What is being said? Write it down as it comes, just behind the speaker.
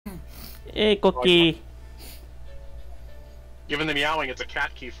Hey, Cookie. Given the meowing, it's a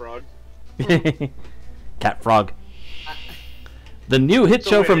cat key frog. Cat frog. The new hit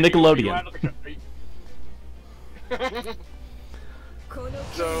show from Nickelodeon.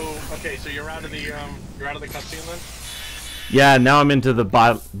 So okay, so you're out of the cutscene then? Yeah, now I'm into the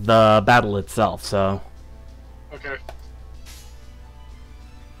battle itself. So. Okay.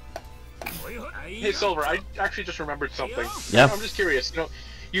 Hey Silver, I actually just remembered something. Yeah. I'm just curious. You know,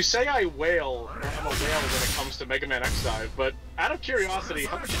 you say I'm a whale when it comes to Mega Man X Dive, but out of curiosity,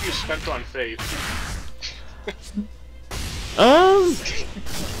 how much have you spent on Fate?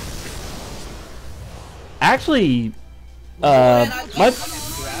 Actually,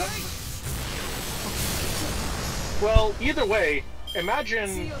 Well, either way,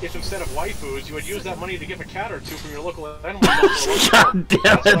 imagine if instead of waifus, you would use that money to give a cat or two from your local animal shelter. God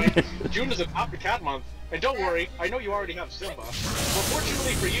damn it. That's right. June is Adopt a Cat Month. And don't worry, I know you already have Simba. But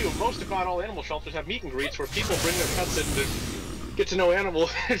fortunately for you, most if not all animal shelters have meet and greets where people bring their pets in to get to know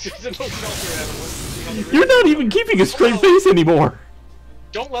animals, get to know shelter animals. You're not even keeping a straight face anymore.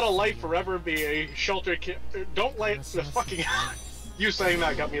 Don't let a life forever be a shelter kid. Don't let the fucking... You saying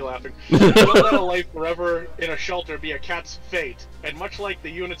that got me laughing. Don't let a life forever in a shelter be a cat's fate. And much like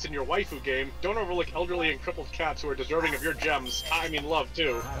the units in your waifu game, don't overlook elderly and crippled cats who are deserving of your gems. I mean love,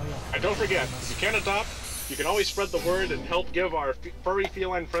 too. And don't forget, if you can't adopt, you can always spread the word and help give our furry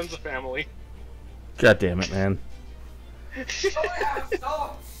feline friends a family. God damn it, man. Hey,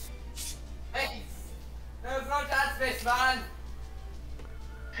 there's no chat space, man.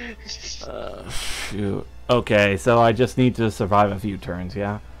 Shoot. Okay, so I just need to survive a few turns,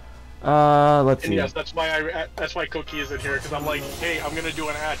 yeah? Let's see. And yes, that's why Cookie is in here, because I'm like, hey, I'm gonna do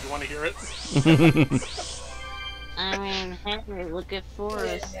an ad, you wanna hear it? I mean, hey, look at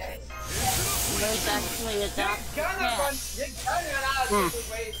Forrest. There's actually a cat.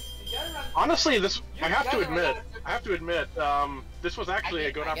 Honestly, I have to admit, this was actually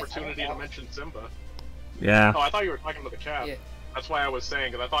a good opportunity to mention Simba. Yeah. Oh, I thought you were talking to the cat. Yeah. That's why I was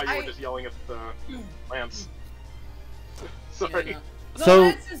saying, because I thought you were just yelling at Lance. Sorry. Yeah, no.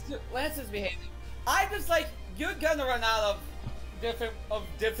 So Lance is behaving. I was like, you're gonna run out of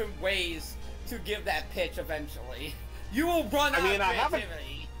different ways to give that pitch eventually. You will run out of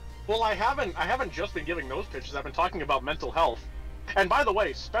creativity. I haven't just been giving those pitches. I've been talking about mental health. And by the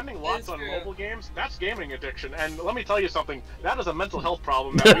way, spending lots on mobile games, that's gaming addiction. And let me tell you something, that is a mental health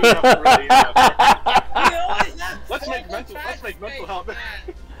problem that we have to really let's make mental health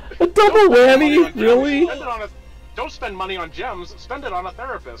a double whammy, really? Don't spend money on gems, spend it on a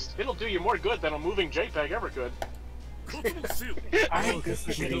therapist. It'll do you more good than a moving JPEG ever could. I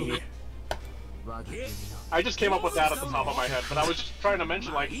disagree. I just came up with that at the top of my head, but I was just trying to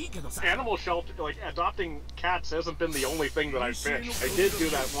mention, like, animal shelter, like, adopting cats hasn't been the only thing that I've pitched. I did do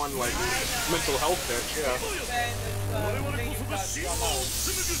that one, like, mental health pitch, yeah.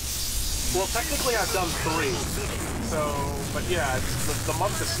 Well, technically I've done 3, so, but yeah, the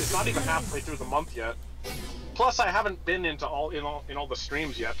month it's not even halfway through the month yet. Plus, I haven't been into all the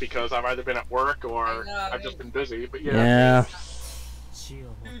streams yet because I've either been at work or I've just been busy. But yeah. Yeah.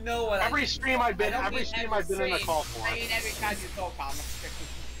 You know what? Every stream I've been in a call for. I mean, every time you talk comics,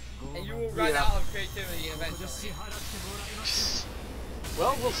 and you will run out of creativity eventually.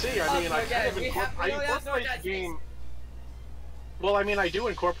 Well, we'll see. I mean, I incorporate the game. Well, I mean, I do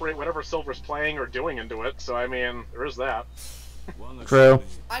incorporate whatever Silver's playing or doing into it. So I mean, there is that. True.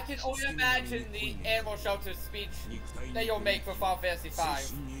 I can only imagine the animal shelter speech that you'll make for Final Fantasy V.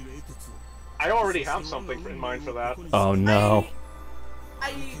 I already have something in mind for that. Oh no.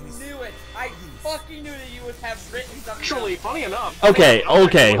 I knew it. I fucking knew that you would have written something. Actually, funny enough. Okay,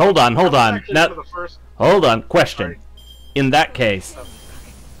 hold on. Now, hold on. Question. In that case,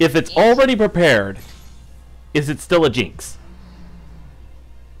 if it's already prepared, is it still a jinx?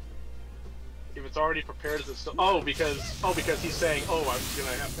 If it's already prepared, is it still? Oh, because he's saying, oh, I'm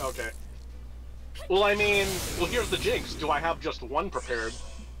gonna have. Okay. Well, I mean, here's the jinx. Do I have just one prepared,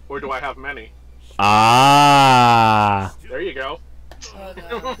 or do I have many? Ah. There you go. Oh,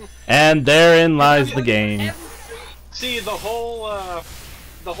 no. And therein lies the game. See, the whole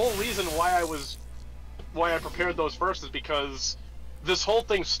reason why I prepared those first is because this whole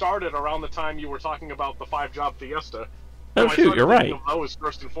thing started around the time you were talking about the 5-job fiesta. Oh shoot, you're right. Of those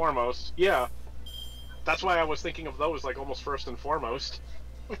first and foremost. Yeah. That's why I was thinking of those like almost first and foremost.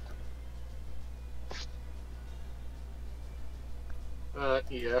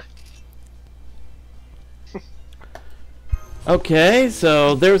 Yeah. Okay,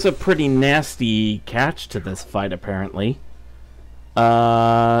 so there's a pretty nasty catch to this fight, apparently.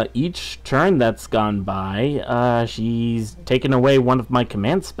 Each turn that's gone by, she's taken away one of my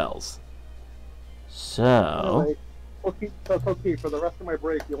command spells. So... Anyway, Koki, for the rest of my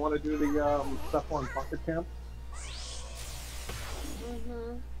break, you want to do the stuff on Pocket Camp?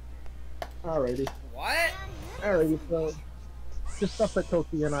 Alrighty. What? Alrighty, so just stuff that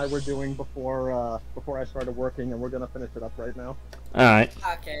Koki and I were doing before I started working, and we're gonna finish it up right now. Alright.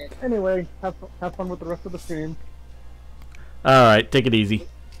 Okay. Anyway, have fun with the rest of the stream. Alright, take it easy.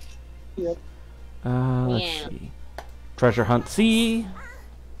 Yep. Let's see. Treasure Hunt C.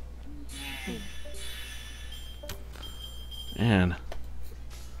 Man.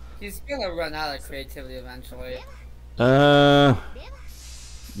 He's gonna run out of creativity eventually.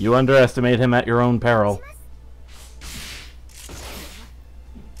 You underestimate him at your own peril.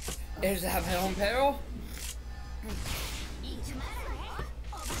 Is that my own peril?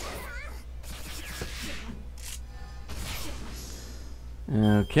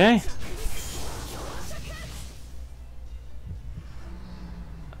 Okay.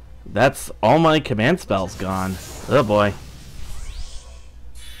 That's all my command spells gone. Oh boy.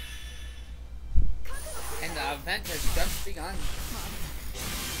 And the event has just begun.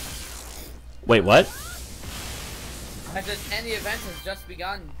 Wait, what? I said, and the event has just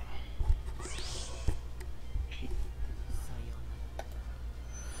begun.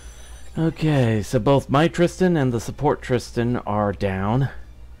 Okay, so both my Tristan and the support Tristan are down.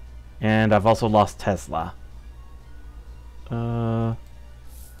 And I've also lost Tesla. Let's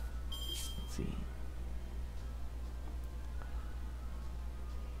see.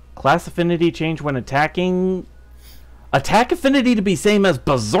 Class affinity change when attacking. Attack affinity to be same as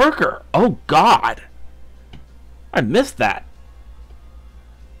Berserker. Oh god. I missed that.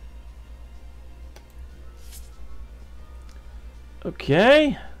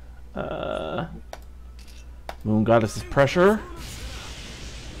 Okay. Moon Goddess's pressure.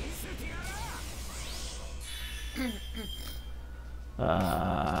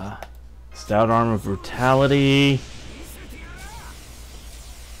 Stout Arm of Brutality.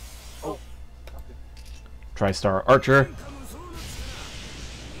 Tri-Star Archer.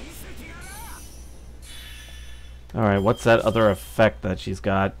 Alright, what's that other effect that she's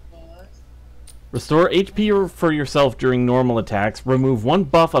got? Restore HP for yourself during normal attacks. Remove one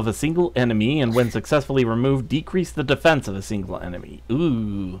buff of a single enemy, and when successfully removed, decrease the defense of a single enemy.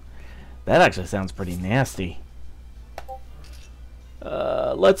 Ooh, that actually sounds pretty nasty.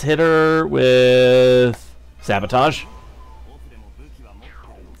 Let's hit her with Sabotage.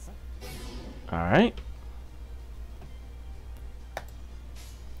 Alright.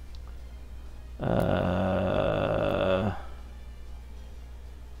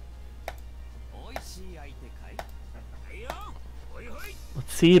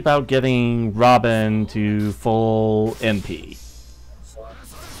 Let's see about getting Robin to full NP.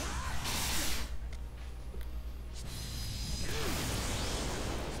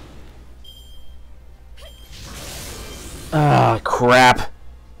 Ah, crap.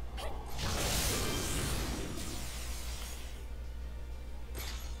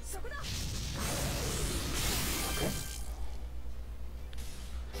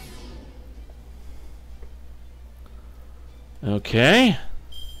 Okay.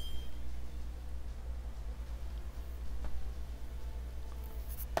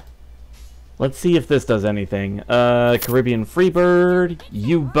 Let's see if this does anything. Caribbean Freebird,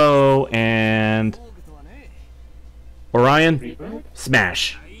 U-Bow, and Orion.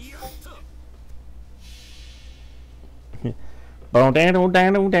 Smash.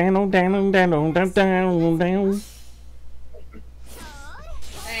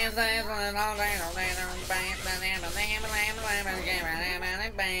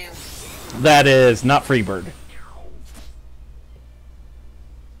 That is not Freebird.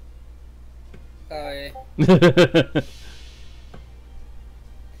 Sorry. But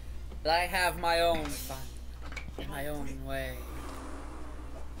I have my own fun. My own way.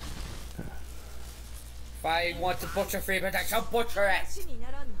 If I want to butcher Freebird, I shall butcher it!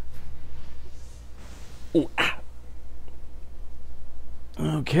 Ooh, ah.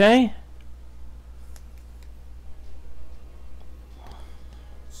 Okay.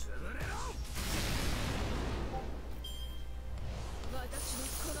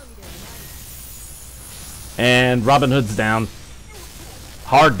 And Robin Hood's down.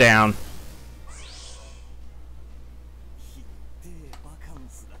 Hard down.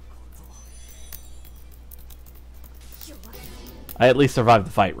 I at least survived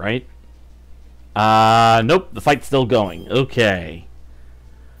the fight, right? Nope, the fight's still going. Okay.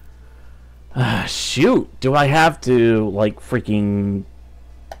 Shoot. Do I have to, like, freaking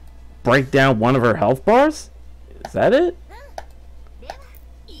break down one of her health bars? Is that it?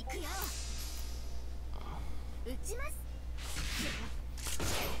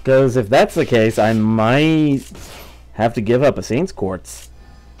 Because if that's the case, I might have to give up a Saint's Quartz.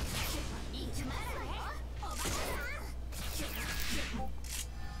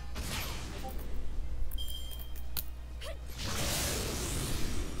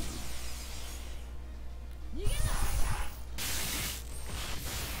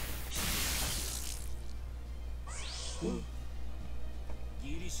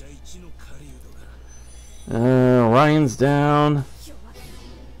 Ryan's down.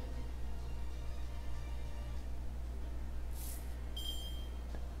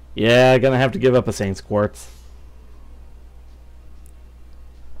 Yeah, gonna have to give up a Saint's Quartz.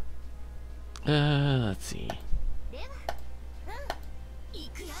 Let's see.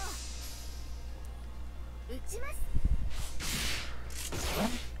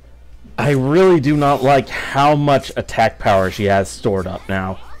 I really do not like how much attack power she has stored up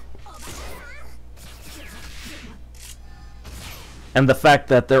now. And the fact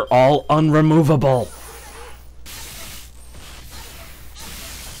that they're all unremovable.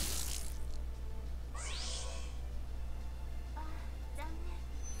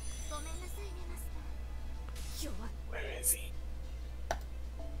 Where is he?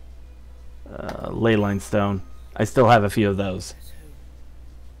 Leyline Stone. I still have a few of those.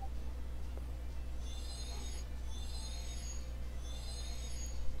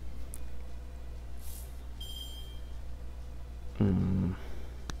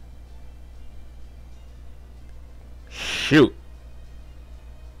 Shoot.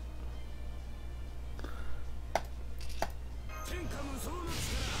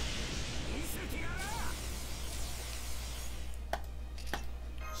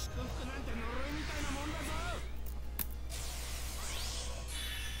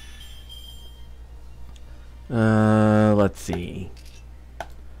 Let's see.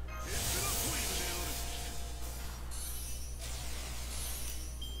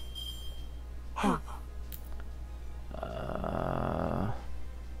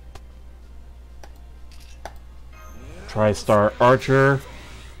 TriStar Archer.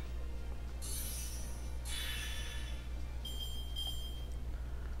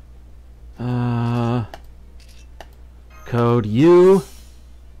 Code U.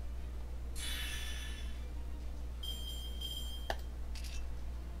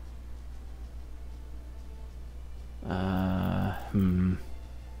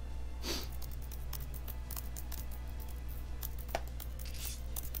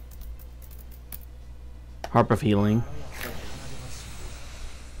 Harp of Healing.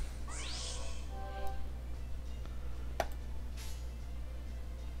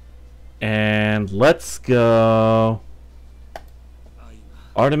 And let's go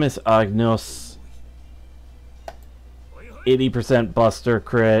Artemis Agnos. 80% Buster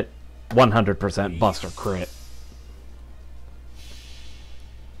crit, 100% Buster crit.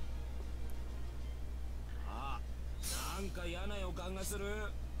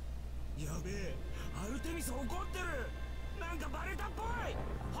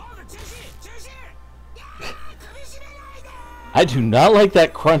 I do not like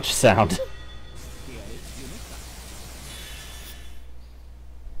that crunch sound.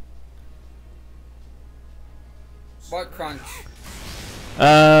 What crunch?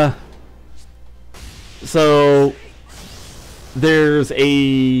 So there's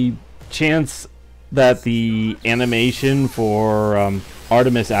a chance that the animation for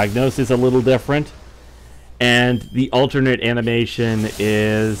Artemis Agnos is a little different, and the alternate animation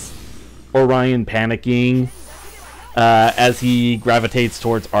is Orion panicking as he gravitates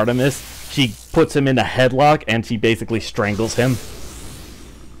towards Artemis. She puts him in a headlock and she basically strangles him.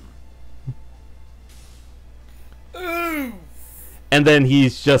 And then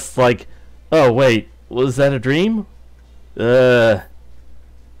he's just like, oh wait, was that a dream?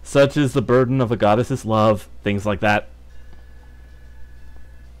 Such is the burden of a goddess's love. Things like that.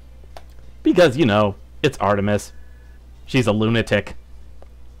 Because, you know, it's Artemis. She's a lunatic.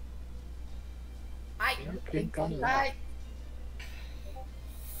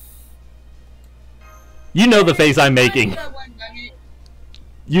 You know the face I'm making.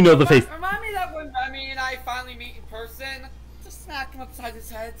 You know the face. Remind me that when Remy and I finally meet in person, just smack him upside his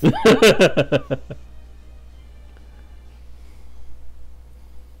head.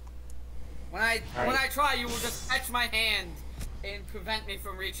 When I try, you will just catch my hand and prevent me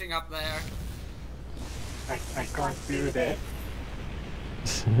from reaching up there. I can't do that.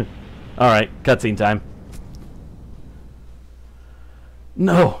 Alright, cutscene time.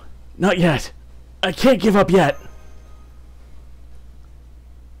 No, not yet. I can't give up yet.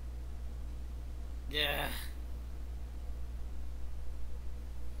 Yeah.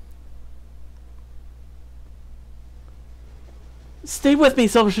 Stay with me,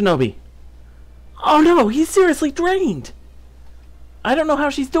 Silver Shinobi. Oh no, he's seriously drained. I don't know how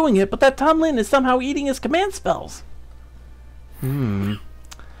she's doing it, but that Tom Lin is somehow eating his command spells.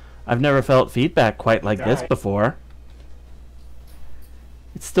 I've never felt feedback quite like this before.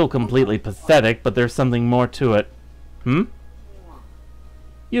 It's still completely pathetic, but there's something more to it.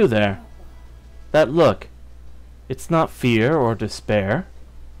 You there. That look. It's not fear or despair.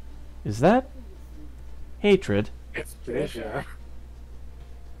 Is that hatred? It's pleasure.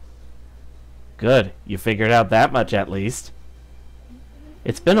 Good. You figured out that much at least.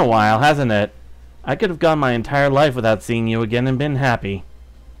 It's been a while, hasn't it? I could have gone my entire life without seeing you again and been happy.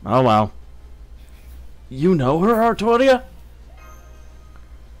 Oh well. You know her, Artoria?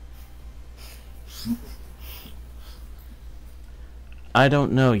 I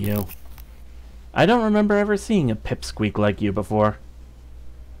don't know you. I don't remember ever seeing a pipsqueak like you before.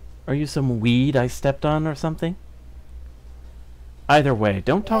 Are you some weed I stepped on or something? Either way,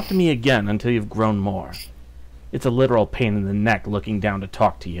 don't talk to me again until you've grown more. It's a literal pain in the neck looking down to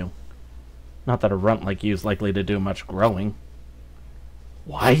talk to you. Not that a runt like you is likely to do much growing.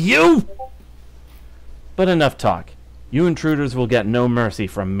 Why you? But enough talk. You intruders will get no mercy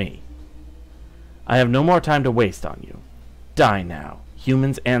from me. I have no more time to waste on you. Die now,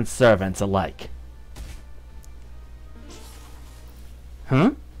 humans and servants alike.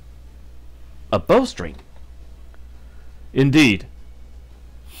 Huh? A bowstring? Indeed.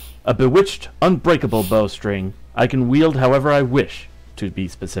 A bewitched, unbreakable bowstring I can wield however I wish, to be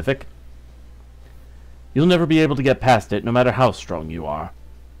specific. You'll never be able to get past it, no matter how strong you are.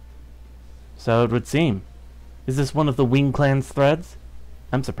 So it would seem. Is this one of the Wing Clan's threads?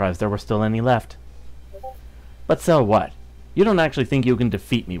 I'm surprised there were still any left. But so what? You don't actually think you can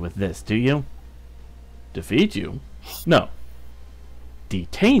defeat me with this, do you? Defeat you? No.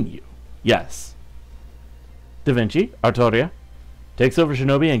 Detain you? Yes. Da Vinci, Artoria, take Silver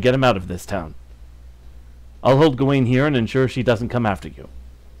Shinobi and get him out of this town. I'll hold Gawain here and ensure she doesn't come after you.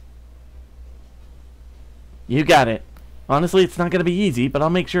 You got it. Honestly, it's not going to be easy, but I'll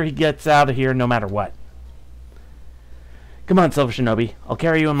make sure he gets out of here no matter what. Come on, Silver Shinobi. I'll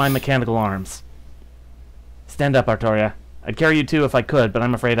carry you in my mechanical arms. Stand up, Artoria. I'd carry you too if I could, but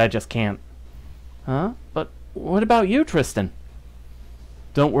I'm afraid I just can't. Huh? But what about you, Tristan?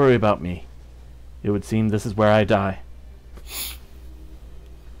 Don't worry about me. It would seem this is where I die.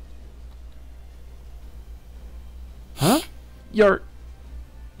 Huh? You're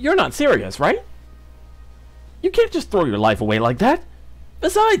not serious, right? You can't just throw your life away like that.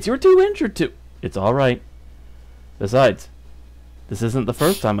 Besides, you're too injured to... It's all right. Besides, this isn't the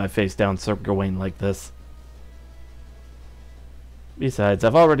first time I've faced down Sir Gawain like this. Besides,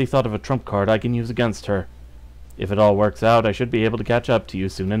 I've already thought of a trump card I can use against her. If it all works out, I should be able to catch up to you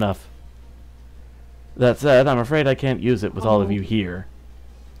soon enough. That said, I'm afraid I can't use it with all of you here.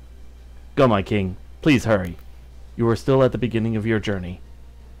 Go, my king. Please hurry. You are still at the beginning of your journey.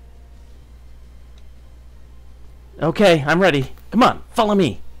 Okay, I'm ready. Come on, follow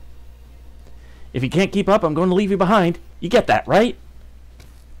me. If you can't keep up, I'm going to leave you behind. You get that, right?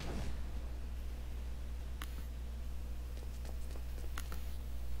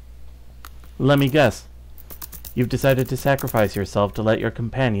 Let me guess. You've decided to sacrifice yourself to let your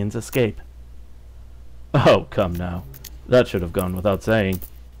companions escape. Oh, come now. That should have gone without saying.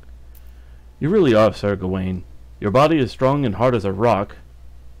 You really are, Sir Gawain. Your body is strong and hard as a rock.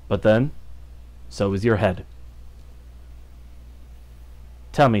 But then, so is your head.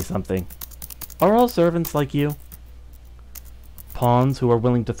 Tell me something. Are all servants like you? Pawns who are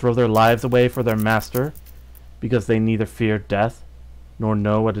willing to throw their lives away for their master because they neither fear death nor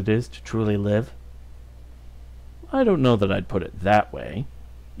know what it is to truly live? I don't know that I'd put it that way.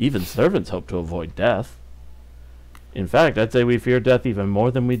 Even servants hope to avoid death. In fact, I'd say we fear death even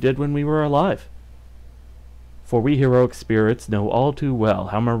more than we did when we were alive. For we heroic spirits know all too well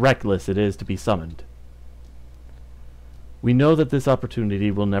how miraculous it is to be summoned. We know that this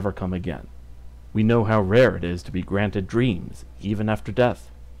opportunity will never come again. We know how rare it is to be granted dreams, even after death.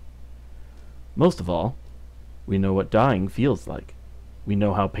 Most of all, we know what dying feels like. We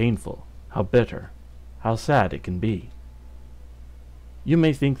know how painful, how bitter, how sad it can be. You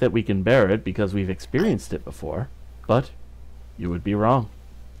may think that we can bear it because we've experienced it before, but you would be wrong.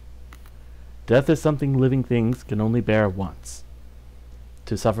 Death is something living things can only bear once.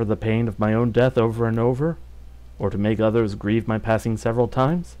 To suffer the pain of my own death over and over, or to make others grieve my passing several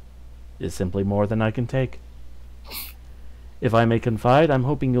times, is simply more than I can take. If I may confide, I'm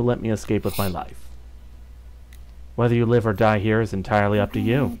hoping you'll let me escape with my life. Whether you live or die here is entirely up to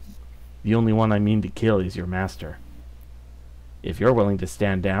you. The only one I mean to kill is your master. If you're willing to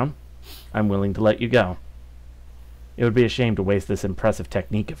stand down, I'm willing to let you go. It would be a shame to waste this impressive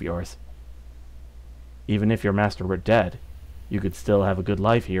technique of yours. Even if your master were dead, you could still have a good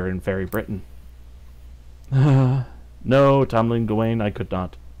life here in Fairy Britain. No, Tumbling Gawain, I could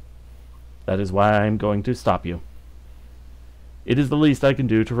not. That is why I am going to stop you. It is the least I can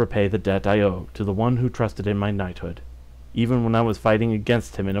do to repay the debt I owe to the one who trusted in my knighthood, even when I was fighting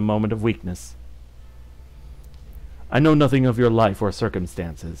against him in a moment of weakness. I know nothing of your life or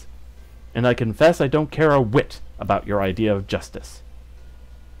circumstances, and I confess I don't care a whit about your idea of justice.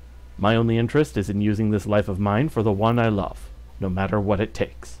 My only interest is in using this life of mine for the one I love, no matter what it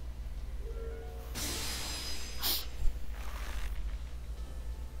takes.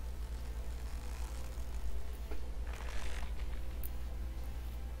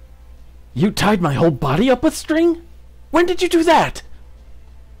 You tied my whole body up with string? When did you do that?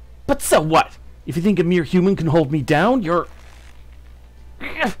 But so what? If you think a mere human can hold me down, you're...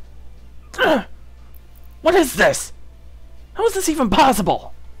 What is this? How is this even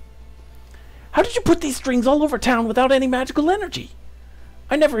possible? How did you put these strings all over town without any magical energy?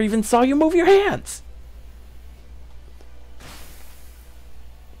 I never even saw you move your hands.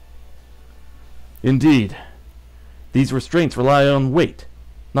 Indeed. These restraints rely on weight,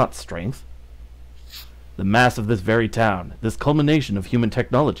 not strength. The mass of this very town, this culmination of human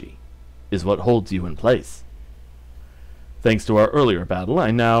technology, is what holds you in place. Thanks to our earlier battle, I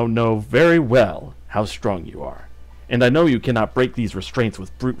now know very well how strong you are, and I know you cannot break these restraints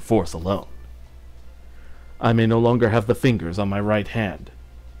with brute force alone. I may no longer have the fingers on my right hand,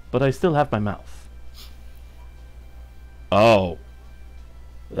 but I still have my mouth. Oh,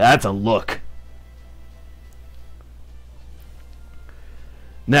 that's a look.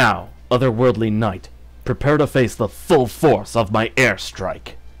 Now, otherworldly knight, prepare to face the full force of my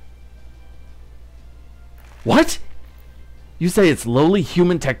airstrike. What? You say it's lowly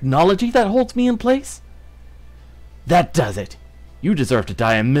human technology that holds me in place? That does it. You deserve to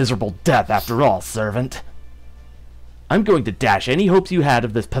die a miserable death after all, servant. I'm going to dash any hopes you had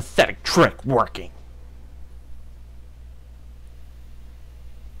of this pathetic trick working.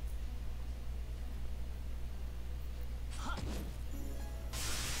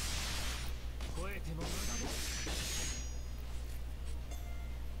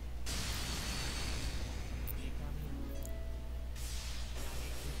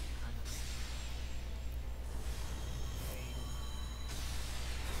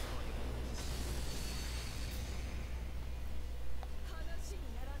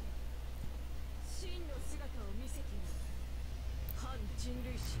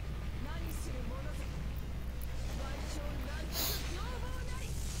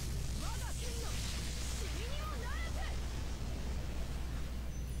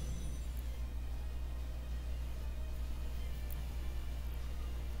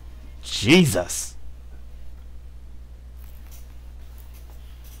 Jesus!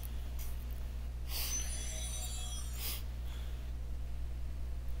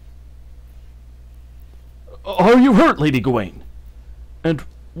 Are you hurt, Lady Gawain? And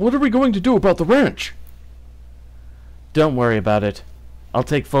what are we going to do about the ranch? Don't worry about it. I'll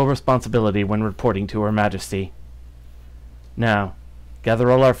take full responsibility when reporting to Her Majesty. Now, gather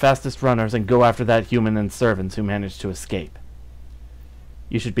all our fastest runners and go after that human and servants who managed to escape.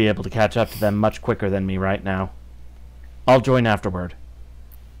 You should be able to catch up to them much quicker than me right now. I'll join afterward.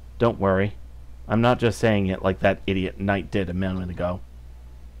 Don't worry. I'm not just saying it like that idiot knight did a minute ago.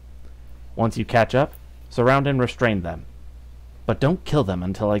 Once you catch up, surround and restrain them. But don't kill them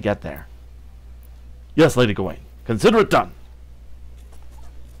until I get there. Yes, Lady Gawain. Consider it done.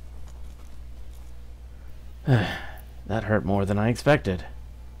 That hurt more than I expected.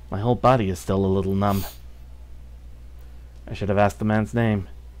 My whole body is still a little numb. I should have asked the man's name.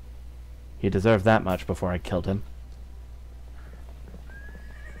 He deserved that much before I killed him.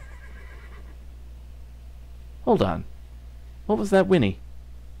 Hold on. What was that whinny?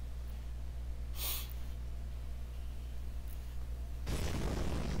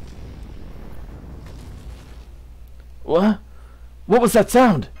 What? What was that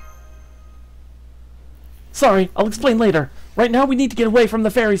sound? Sorry, I'll explain later. Right now we need to get away from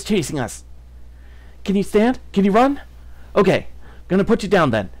the fairies chasing us. Can you stand? Can you run? Okay, gonna put you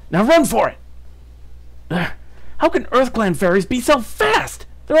down then. Now run for it! How can EarthClan fairies be so fast?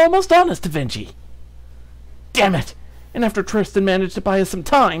 They're almost on us, Da Vinci. Damn it! And after Tristan managed to buy us some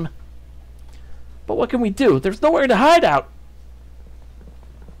time. But what can we do? There's nowhere to hide out.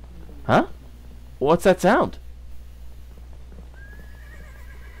 Huh? What's that sound?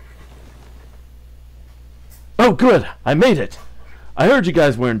 Oh good, I made it. I heard you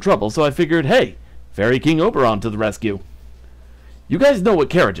guys were in trouble, so I figured, hey, Fairy King Oberon to the rescue. You guys know what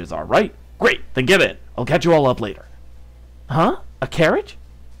carriages are, right? Great, then get in. I'll catch you all up later. Huh? A carriage?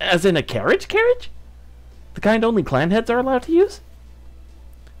 As in a carriage? The kind only clan heads are allowed to use?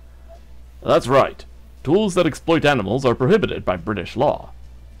 That's right. Tools that exploit animals are prohibited by British law.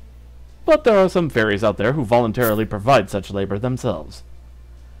 But there are some fairies out there who voluntarily provide such labor themselves.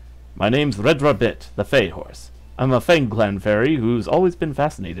 My name's Red Rabbit, the FAE horse. I'm a Fang clan fairy who's always been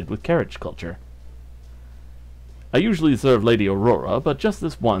fascinated with carriage culture. I usually serve Lady Aurora, but just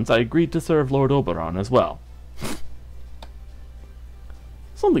this once I agreed to serve Lord Oberon as well.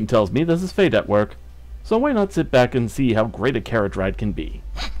 Something tells me this is fate at work, so why not sit back and see how great a carriage ride can be?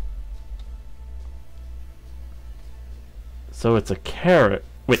 So it's a carrot.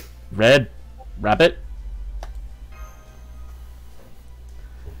 Wait, Red Rabbit?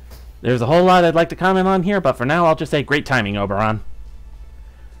 There's a whole lot I'd like to comment on here, but for now I'll just say great timing, Oberon.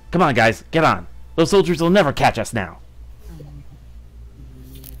 Come on, guys, get on. Those soldiers will never catch us now.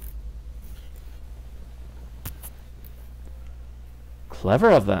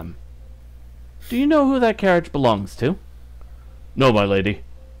 Clever of them. Do you know who that carriage belongs to? No, my lady.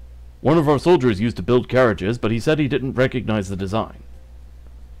 One of our soldiers used to build carriages, but he said he didn't recognize the design.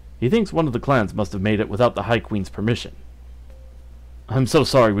 He thinks one of the clans must have made it without the High Queen's permission. I'm so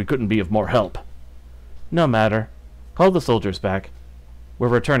sorry we couldn't be of more help. No matter. Call the soldiers back. We're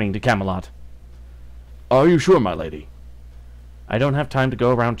returning to Camelot. Are you sure, my lady? I don't have time to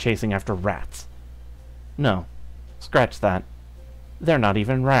go around chasing after rats. No. Scratch that. They're not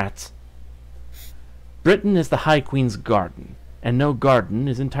even rats. Britain is the High Queen's garden, and no garden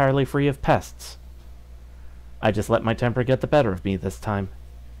is entirely free of pests. I just let my temper get the better of me this time.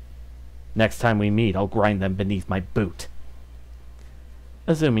 Next time we meet, I'll grind them beneath my boot.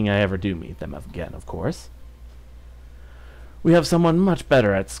 Assuming I ever do meet them again, of course. We have someone much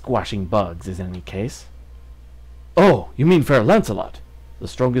better at squashing bugs, in any case. Oh, you mean Fair Lancelot, the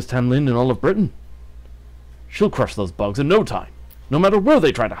strongest Tamlin in all of Britain? She'll crush those bugs in no time, no matter where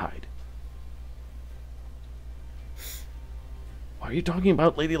they try to hide. Why are you talking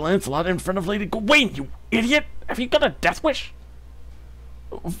about Lady Lancelot in front of Lady Gawain, you idiot? Have you got a death wish?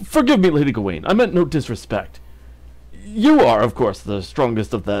 Forgive me, Lady Gawain, I meant no disrespect. You are, of course, the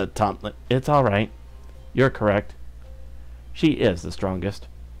strongest of the Tamlin. It's alright. You're correct. She is the strongest.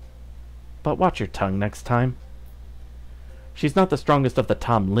 But watch your tongue next time. She's not the strongest of the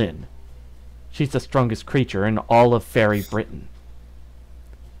Tamlin. She's the strongest creature in all of Fairy Britain.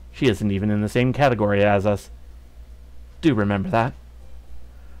 She isn't even in the same category as us. Do remember that?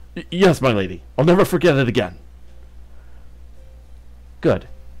 Yes, my lady. I'll never forget it again. Good.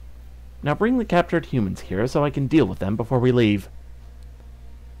 Now bring the captured humans here so I can deal with them before we leave.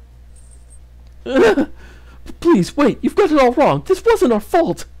 Please, wait. You've got it all wrong. This wasn't our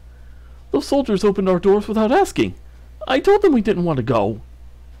fault. Those soldiers opened our doors without asking. I told them we didn't want to go.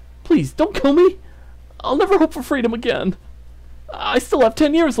 Please, don't kill me. I'll never hope for freedom again. I still have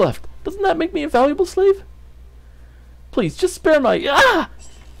 10 years left. Doesn't that make me a valuable slave? Please, just spare my... Ah!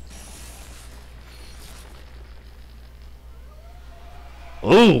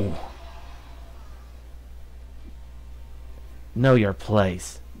 Ooh. Know your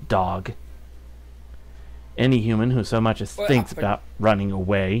place, dog. Any human who so much as thinks about running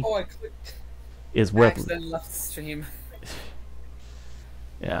away is worthless. Left stream.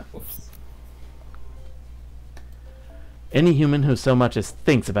 Yeah. Oops. Any human who so much as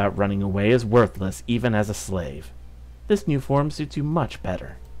thinks about running away is worthless, even as a slave. This new form suits you much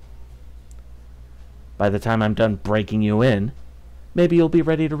better. By the time I'm done breaking you in, maybe you'll be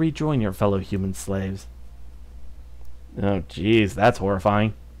ready to rejoin your fellow human slaves. Oh, jeez, that's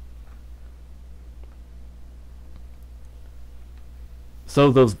horrifying. So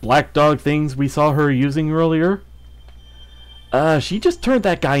those black dog things we saw her using earlier? She just turned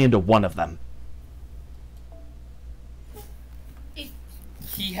that guy into one of them.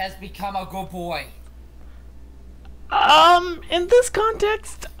 He has become a good boy. In this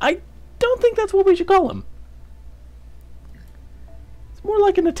context, I don't think that's what we should call him. It's more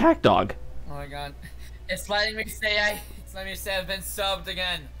like an attack dog. Oh my god. It's letting me say I've been subbed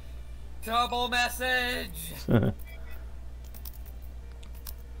again. Double message!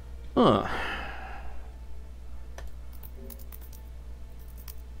 Huh.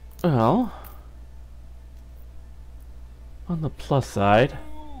 Well, on the plus side,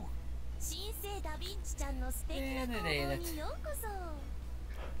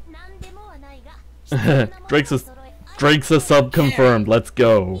 Drake's a sub confirmed. Let's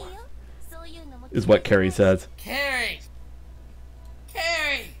go. Is what Carrie says. Carrie!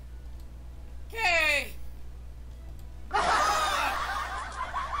 Who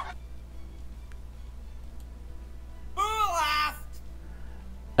laughed?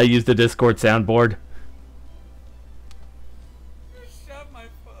 I used the Discord soundboard.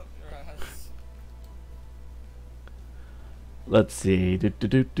 Let's see.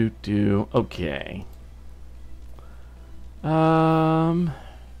 Okay. I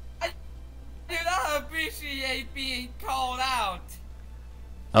do not appreciate being called out.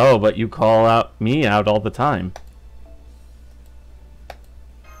 Oh, but you call me out all the time.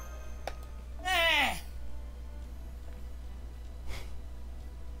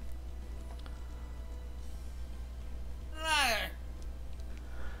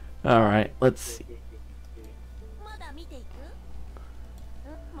 Alright, let's see.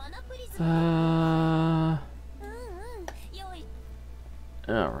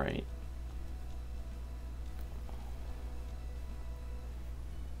 Alright.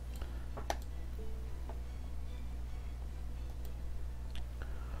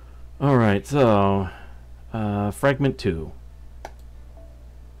 Alright, so fragment 2.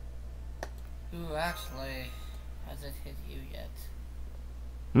 Ooh, actually, has it hit you yet?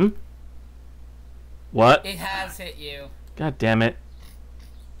 Hmm? What? It has hit you. God damn it.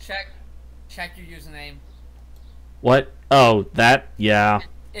 Check your username. What? Oh, that? Yeah.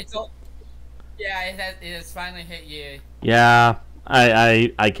 Yeah, it has finally hit you. Yeah,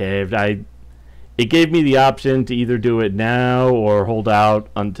 I caved. It gave me the option to either do it now or hold out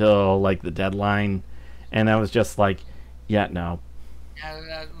until like the deadline, and I was just like, yeah, no.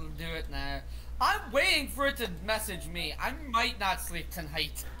 Yeah, we'll do it now. I'm waiting for it to message me. I might not sleep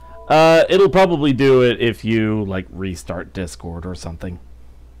tonight. It'll probably do it if you like restart Discord or something.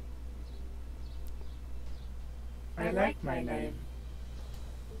 I like my name.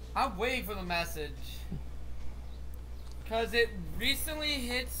 I'm waiting for the message. Because it recently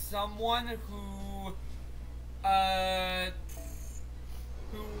hit someone who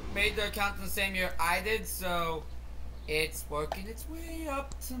made their account in the same year I did, so it's working its way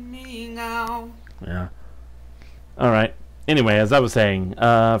up to me now. Yeah. Alright. Anyway, as I was saying,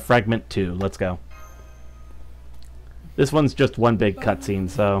 fragment 2, let's go. This one's just one big cutscene,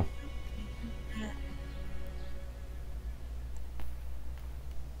 so...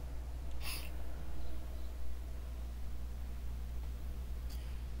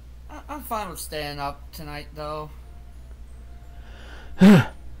 I'm fine with staying up tonight, though.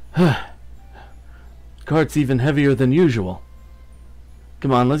 Cart's even heavier than usual.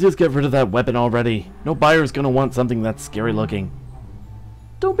 Come on, let's just get rid of that weapon already. No buyer's gonna want something that's scary looking.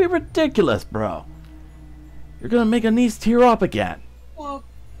 Don't be ridiculous, bro. You're gonna make a niece tear up again. Well,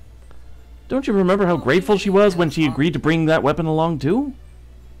 don't you remember how grateful she was when she agreed to bring that weapon along too?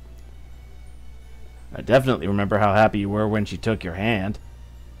 I definitely remember how happy you were when she took your hand.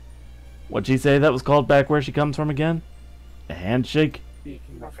 What'd she say that was called back where she comes from again? A handshake?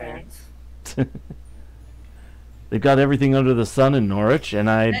 Speaking of hands. They've got everything under the sun in Norwich, and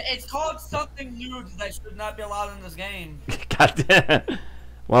It's called something nude that should not be allowed in this game. God damn.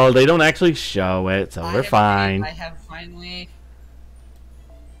 Well, they don't actually show it, so we're fine. I have finally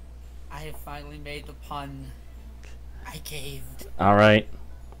made the pun. I caved. Alright.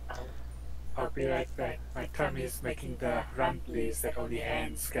 I'll be right back. My tummy is making the rumblies that only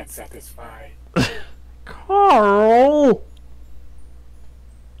hands can satisfy. Carl!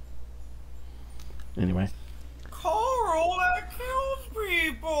 Anyway. Carl, that kills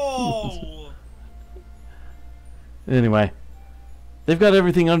people! Anyway. They've got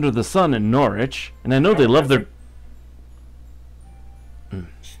everything under the sun in Norwich, and I know they love their...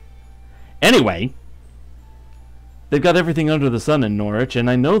 Anyway. They've got everything under the sun in Norwich, and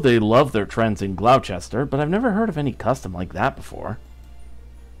I know they love their trends in Gloucester, but I've never heard of any custom like that before.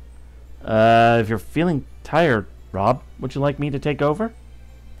 If you're feeling tired, Rob, would you like me to take over?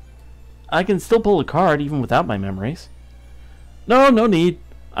 I can still pull a card even without my memories. No need.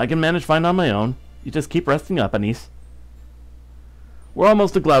 I can manage fine on my own. You just keep resting up, Anise. We're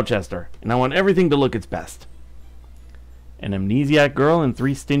almost to Gloucester, and I want everything to look its best. An amnesiac girl and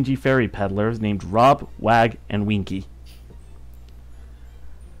 3 stingy fairy peddlers named Rob, Wag, and Winky.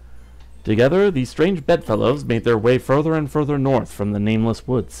 Together, these strange bedfellows made their way further and further north from the nameless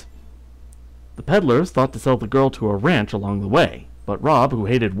woods. The peddlers thought to sell the girl to a ranch along the way, but Rob, who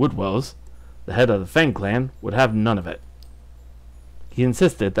hated woodwoes, the head of the Feng clan, would have none of it. He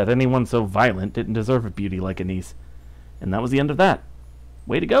insisted that anyone so violent didn't deserve a beauty like Anise, and that was the end of that.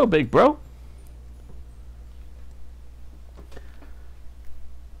 Way to go, big bro!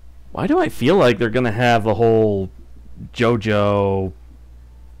 Why do I feel like they're gonna have the whole JoJo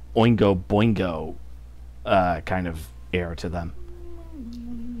Oingo Boingo kind of air to them?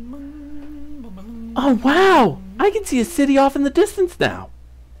 Oh wow! I can see a city off in the distance now.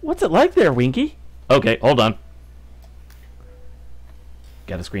 What's it like there, Winky? Okay, hold on.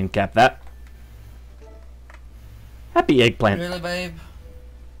 Gotta screen cap that. Happy eggplant. Really, babe?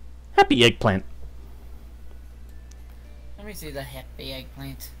 Happy eggplant. Let me see the happy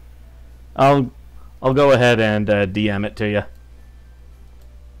eggplant. I'll go ahead and DM it to you.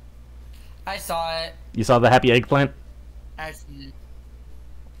 I saw it. You saw the happy eggplant? I see it.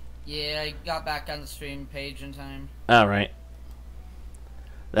 Yeah, I got back on the stream page in time. Alright.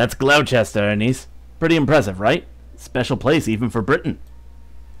 That's Gloucester, Ernest. Pretty impressive, right? Special place even for Britain.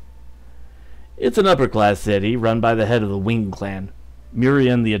 It's an upper-class city run by the head of the Wing clan,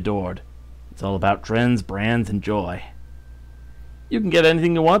 Mirian the Adored. It's all about trends, brands, and joy. You can get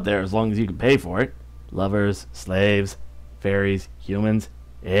anything you want there as long as you can pay for it. Lovers, slaves, fairies, humans,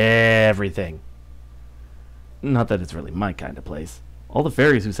 everything. Not that it's really my kind of place. All the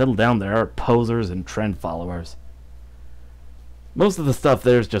fairies who settle down there are posers and trend followers. Most of the stuff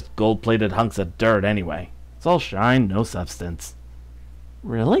there is just gold-plated hunks of dirt anyway. It's all shine, no substance.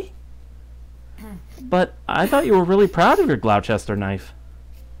 Really? But I thought you were really proud of your Gloucester knife.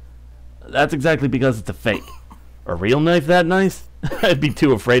 That's exactly because it's a fake. A real knife that nice? I'd be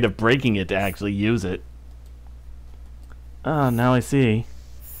too afraid of breaking it to actually use it. Ah, now I see.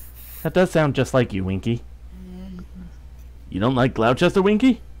 That does sound just like you, Winky. You don't like Gloucester,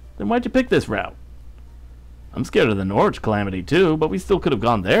 Winky? Then why'd you pick this route? I'm scared of the Norwich calamity too, but we still could have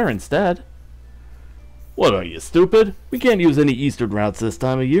gone there instead. What are you, stupid? We can't use any eastern routes this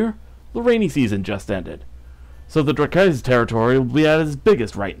time of year. The rainy season just ended. So the Drakai's territory will be at its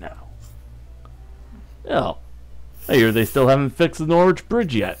biggest right now. Hell, I hear they still haven't fixed the Norwich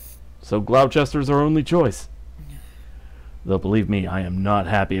Bridge yet, so Gloucester's our only choice. Though believe me, I am not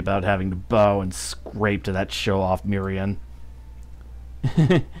happy about having to bow and scrape to that show-off Mirian.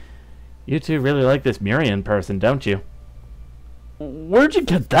 You two really like this Mirian person, don't you? Where'd you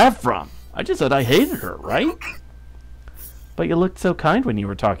get that from? I just said I hated her, right? But you looked so kind when you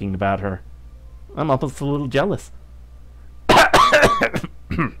were talking about her. I'm almost a little jealous.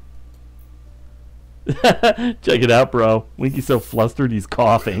 Check it out, bro. Winky's so flustered he's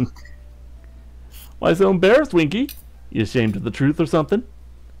coughing. Why so embarrassed, Winky? You ashamed of the truth or something?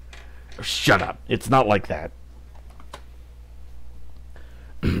 Shut up. It's not like that.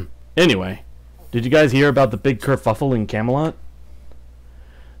 Anyway, did you guys hear about the big kerfuffle in Camelot?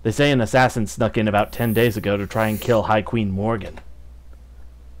 They say an assassin snuck in about 10 days ago to try and kill High Queen Morgan.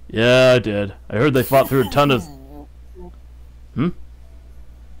 Yeah, I did. I heard they fought through a ton of...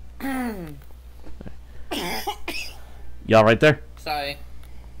 Y'all right there? Sorry.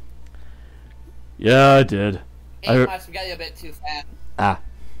 Yeah, I did. I must have got you a bit too fast. Ah.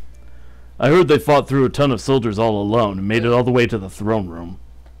 I heard they fought through a ton of soldiers all alone and made it all the way to the throne room.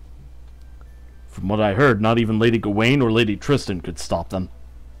 From what I heard, not even Lady Gawain or Lady Tristan could stop them.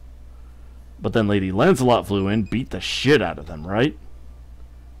 But then Lady Lancelot flew in, beat the shit out of them, right?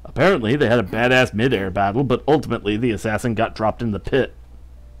 Apparently, they had a badass mid-air battle, but ultimately the assassin got dropped in the pit.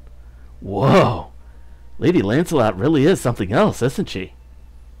 Whoa! Lady Lancelot really is something else, isn't she?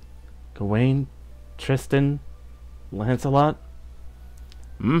 Gawain, Tristan, Lancelot?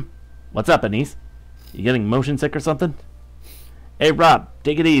 What's up, Anise? You getting motion sick or something? Hey, Rob,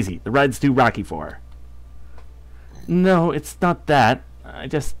 take it easy. The ride's too rocky for her. No, it's not that. I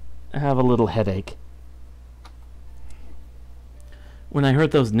just have a little headache. When I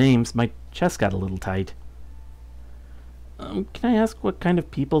heard those names, my chest got a little tight. Can I ask what kind of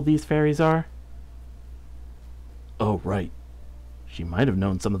people these fairies are? Oh, right. She might have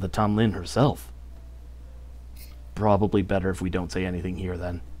known some of the Tom Lin herself. Probably better if we don't say anything here,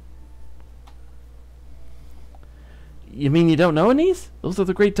 then. You mean you don't know Anise? Those are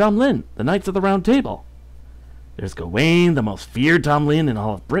the great Tom Lin, the Knights of the Round Table. There's Gawain, the most feared Tom Lin in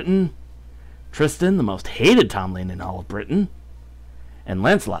all of Britain. Tristan, the most hated Tom Lin in all of Britain. And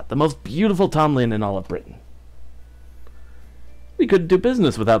Lancelot, the most beautiful Tom Lin in all of Britain. We couldn't do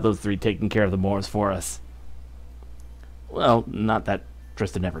business without those three taking care of the Moors for us. Well, not that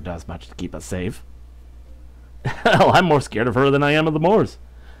Tristan ever does much to keep us safe. Hell, I'm more scared of her than I am of the Moors.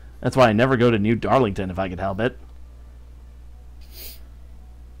 That's why I never go to New Darlington if I could help it.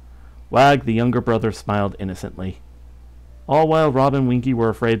 Wag, the younger brother, smiled innocently. All while Rob and Winky were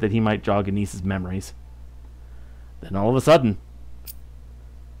afraid that he might jog Anise's memories. Then all of a sudden...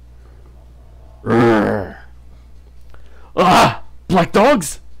 Rrrr. Ah! Black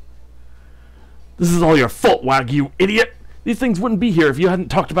dogs! This is all your fault, Wag, you idiot! These things wouldn't be here if you hadn't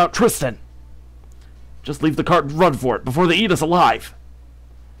talked about Tristan. Just leave the cart and run for it before they eat us alive.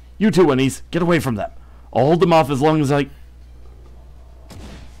 You two, Anise, get away from them. I'll hold them off as long as I...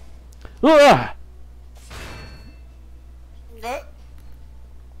 Ah!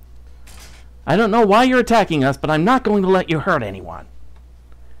 I don't know why you're attacking us, but I'm not going to let you hurt anyone.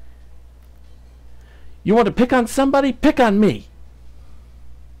 You want to pick on somebody? Pick on me.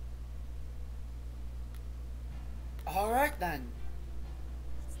 Alright then.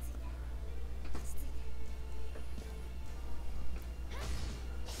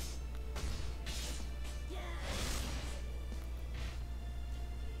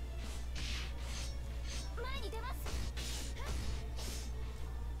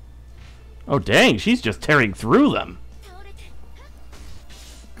 Oh dang, she's just tearing through them.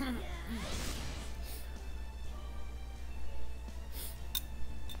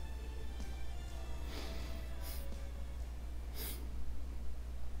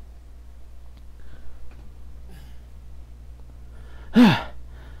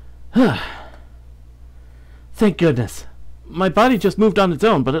 Thank goodness. My body just moved on its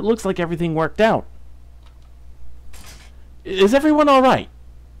own, but it looks like everything worked out. Is everyone alright?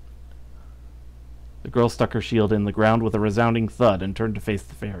 The girl stuck her shield in the ground with a resounding thud and turned to face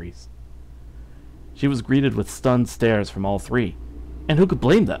the fairies. She was greeted with stunned stares from all three. And who could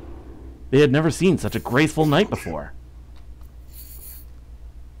blame them? They had never seen such a graceful knight before.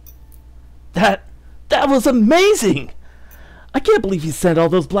 That was amazing! I can't believe you sent all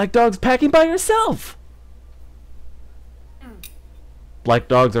those black dogs packing by yourself! Black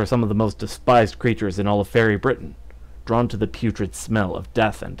dogs are some of the most despised creatures in all of fairy Britain, drawn to the putrid smell of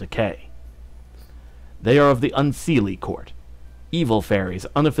death and decay. They are of the Unseelie court, evil fairies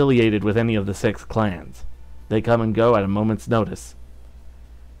unaffiliated with any of the 6 clans. They come and go at a moment's notice,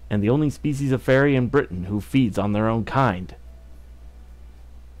 and the only species of fairy in Britain who feeds on their own kind.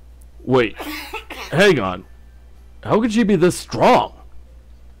 Wait, hang on. How could she be this strong?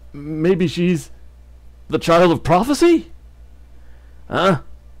 Maybe she's the child of prophecy? Huh?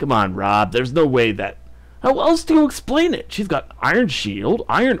 Come on, Rob, there's no way that... How else do you explain it? She's got iron shield,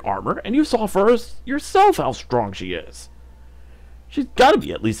 iron armor, and you saw for yourself how strong she is. She's gotta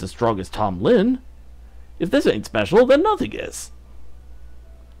be at least as strong as Tom Lin. If this ain't special, then nothing is.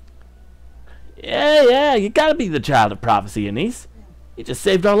 Yeah, you gotta be the child of prophecy, Anise. You just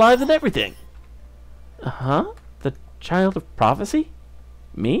saved our lives and everything. Uh-huh? The child of prophecy?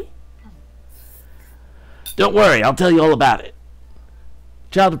 Me? Don't worry, I'll tell you all about it.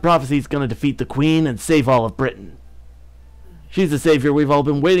 Child of Prophecy is going to defeat the Queen and save all of Britain. She's the savior we've all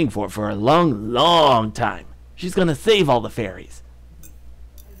been waiting for a long, long time. She's going to save all the fairies.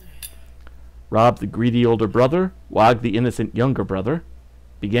 Rob, the greedy older brother, Wag, the innocent younger brother,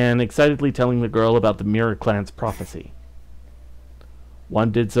 began excitedly telling the girl about the Mirror Clan's prophecy.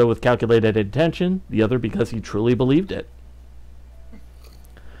 One did so with calculated intention, the other because he truly believed it.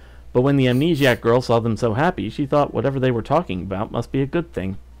 But when the amnesiac girl saw them so happy, she thought whatever they were talking about must be a good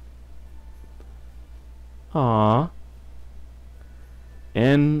thing. Aww.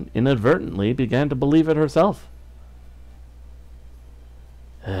 And inadvertently began to believe it herself.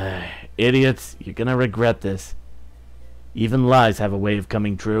 Idiots, you're gonna regret this. Even lies have a way of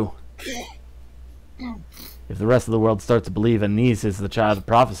coming true. If the rest of the world starts to believe Anise is the child of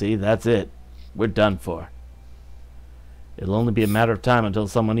prophecy, that's it. We're done for. It'll only be a matter of time until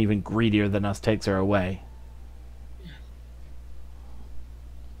someone even greedier than us takes her away.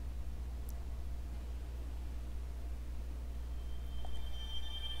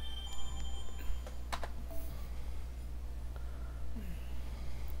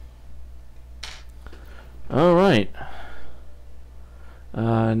 Alright.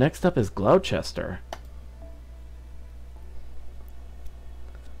 Next up is Gloucester.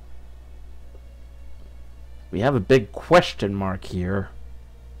 We have a big question mark here.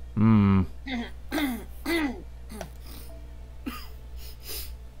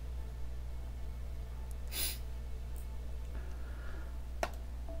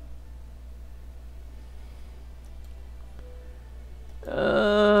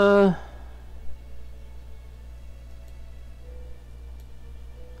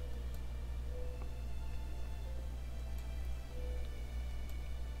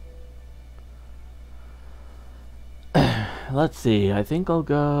 Let's see, I think I'll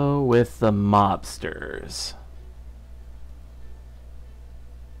go with the mobsters.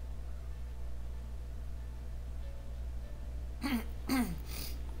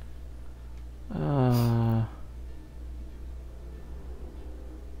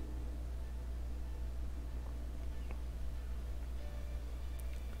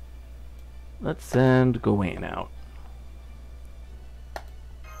 Let's send Gawain out.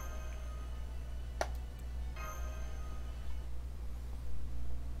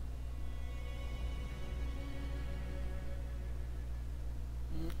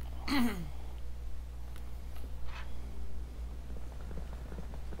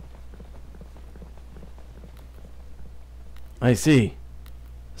 I see.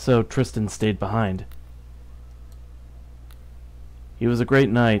 So Tristan stayed behind. He was a great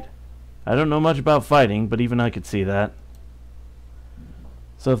knight, I don't know much about fighting, but even I could see that.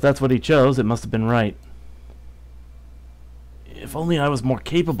 So if that's what he chose, it must have been right. If only I was more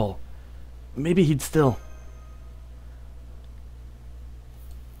capable. Maybe he'd still...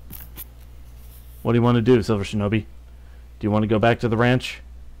 What do you want to do, Silver Shinobi? Do you want to go back to the ranch?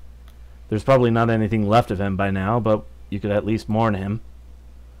 There's probably not anything left of him by now, but you could at least mourn him.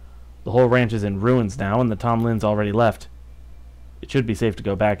 The whole ranch is in ruins now, and the Tom Lin's already left. It should be safe to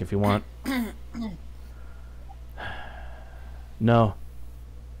go back if you want. No.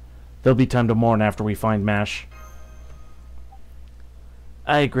 There'll be time to mourn after we find Mash.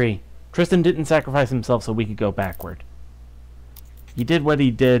 I agree. Tristan didn't sacrifice himself so we could go backward. He did what he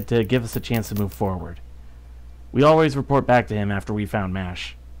did to give us a chance to move forward. We always report back to him after we found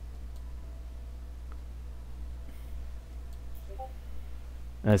Mash.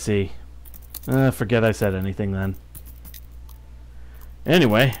 I see. Forget I said anything then.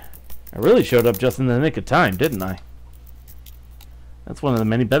 Anyway, I really showed up just in the nick of time, didn't I? That's one of the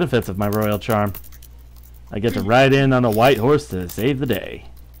many benefits of my royal charm. I get to ride in on a white horse to save the day.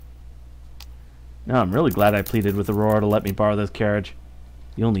 Now I'm really glad I pleaded with Aurora to let me borrow this carriage.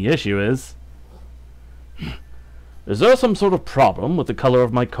 The only issue is... Is there some sort of problem with the color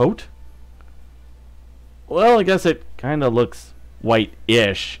of my coat? Well, I guess it kind of looks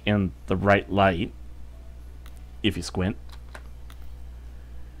white-ish in the right light. If you squint.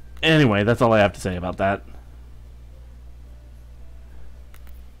 Anyway, that's all I have to say about that.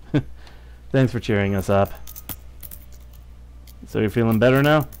 Thanks for cheering us up. So you're feeling better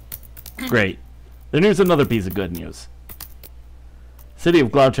now? Great. Then here's another piece of good news. City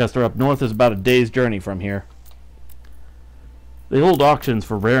of Gloucester up north is about a day's journey from here. They hold auctions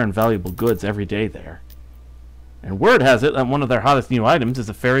for rare and valuable goods every day there. And word has it that one of their hottest new items is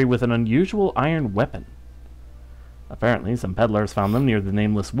a fairy with an unusual iron weapon. Apparently, some peddlers found them near the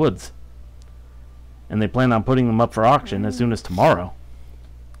Nameless Woods. And they plan on putting them up for auction as soon as tomorrow.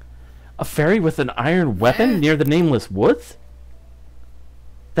 A fairy with an iron weapon near the Nameless Woods?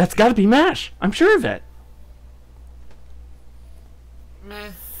 That's gotta be Mash. I'm sure of it.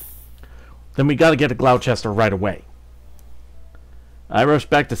 Meh. Then we gotta get to Gloucester right away. I rushed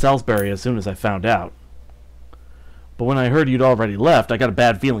back to Salisbury as soon as I found out. But when I heard you'd already left, I got a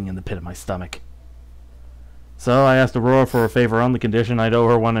bad feeling in the pit of my stomach. So I asked Aurora for a favor on the condition I'd owe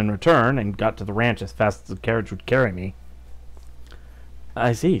her one in return, and got to the ranch as fast as the carriage would carry me.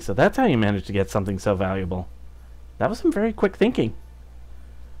 I see, so that's how you managed to get something so valuable. That was some very quick thinking.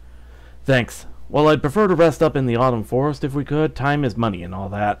 Thanks. Well, I'd prefer to rest up in the autumn forest if we could. Time is money and all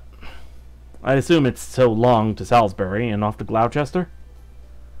that. I assume it's so long to Salisbury and off to Gloucester?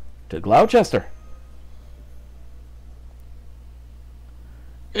 To Gloucester.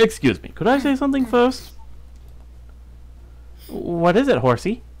 Excuse me, could I say something first? What is it,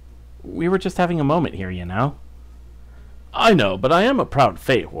 horsey? We were just having a moment here, you know. I know, but I am a proud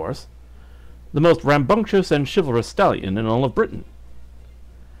FAE horse. The most rambunctious and chivalrous stallion in all of Britain.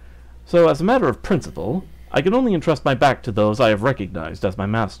 So, as a matter of principle, I can only entrust my back to those I have recognized as my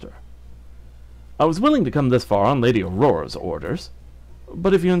master. I was willing to come this far on Lady Aurora's orders,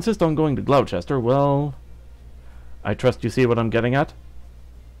 but if you insist on going to Gloucester, well... I trust you see what I'm getting at?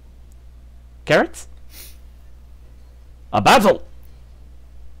 Carrots? A battle!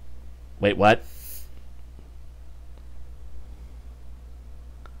 Wait, what?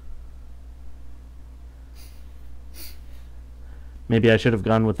 Maybe I should have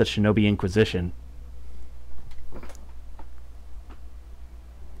gone with the Shinobi Inquisition.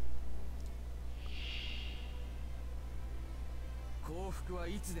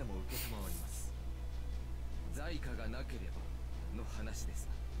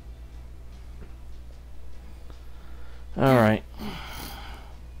 Alright.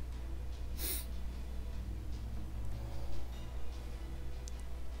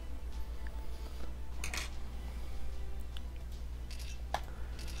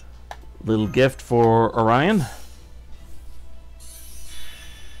 Little gift for Orion.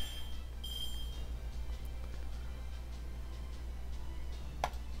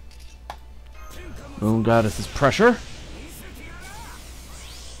 Moon Goddess's pressure.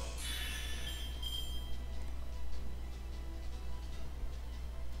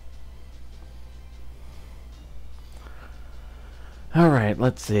 Alright,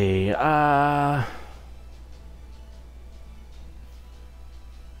 let's see.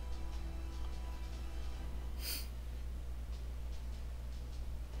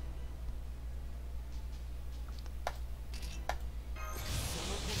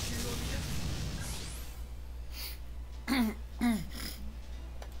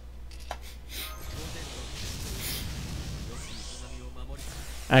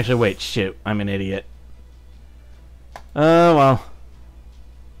 Actually, wait, shoot. I'm an idiot. Oh, well.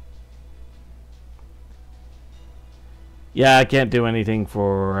 Yeah, I can't do anything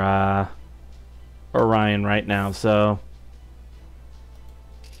for Orion right now, so...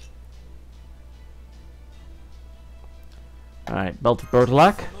 Alright, Belt of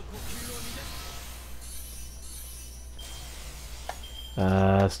Bertolak.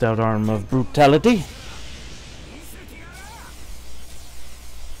 Stout Arm of Brutality.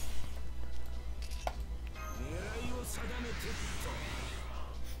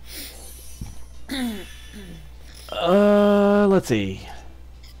 Let's see.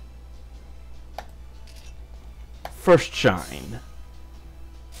 First Shine.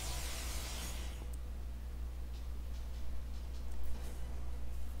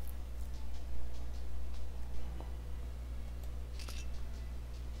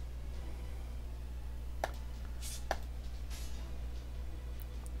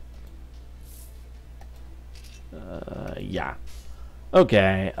 Yeah.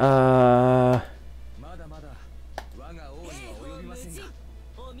 Okay,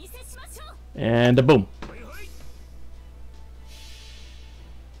 and a boom.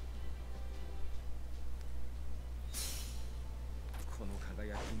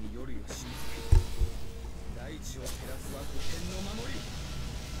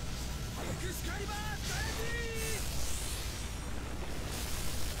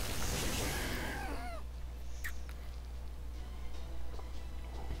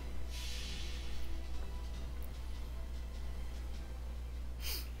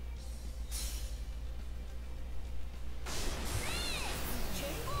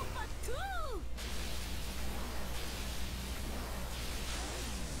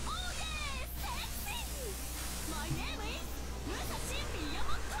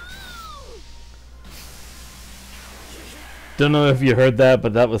 Don't know if you heard that,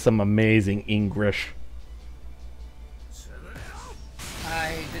 but that was some amazing English.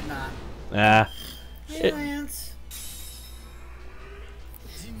 I did not. Ah. Hey, Lance.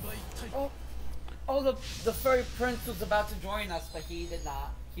 Oh, the furry prince was about to join us, but he did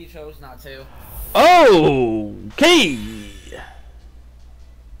not. He chose not to. Okay.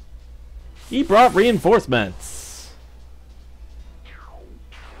 He brought reinforcements.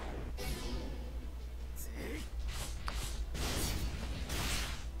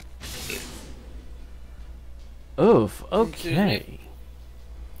 Oof, okay.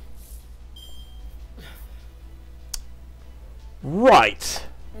 Right.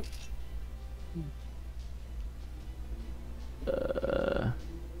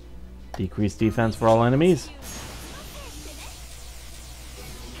 Decrease defense for all enemies.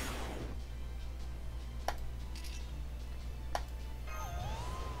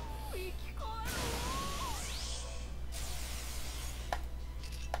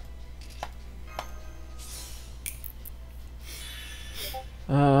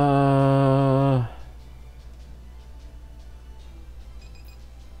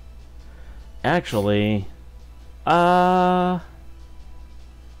 Actually,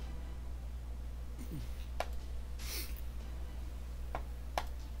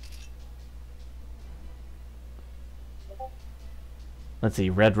 let's see,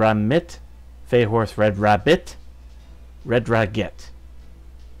 Red Ramit, Fey Horse Red Rabbit, Red Raget.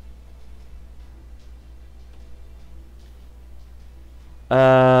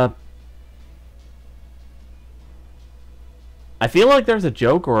 I feel like there's a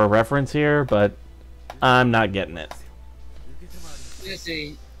joke or a reference here, but I'm not getting it. Let's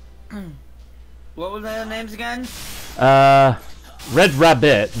see. What were their names again? Red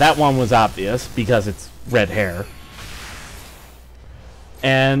Rabbit. That one was obvious because it's red hair.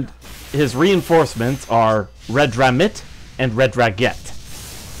 And his reinforcements are Red Ramit and Red Raget.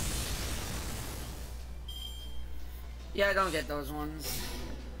 Yeah, I don't get those ones.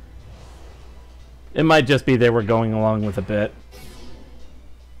 It might just be they were going along with a bit.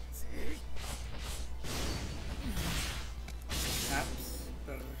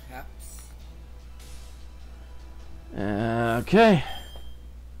 Okay.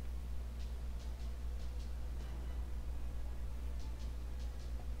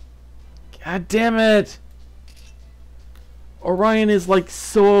 God damn it! Orion is like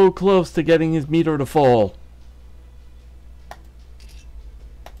so close to getting his meter to full.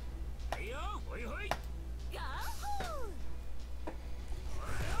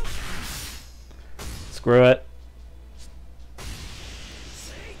 Screw it.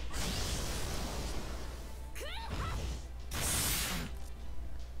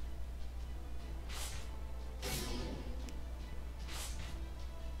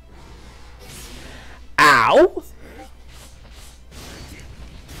 Ow!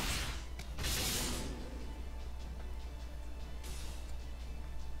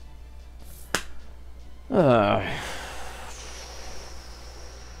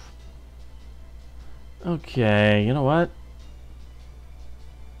 Okay, you know what?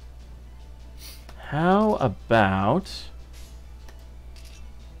 How about...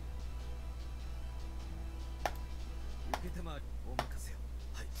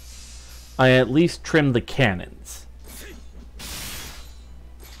 I at least trim the cannons.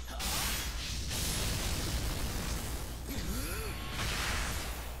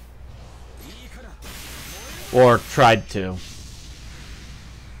 Or tried to.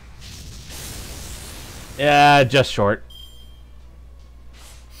 Yeah, just short.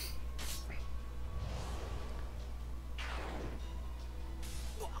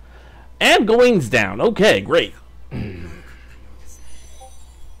 And going's down. Okay, great.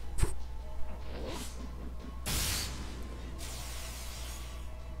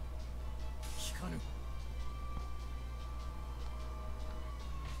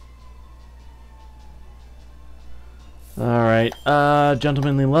 Alright,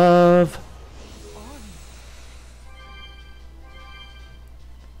 gentlemanly love.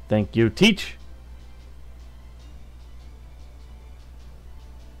 Thank you, teach.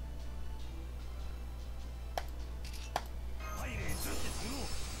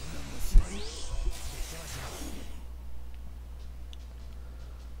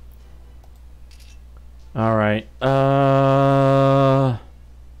 Alright,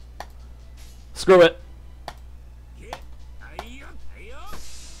 screw it.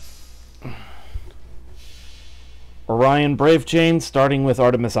 Orion Brave Chain, starting with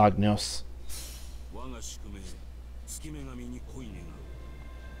Artemis Agnos.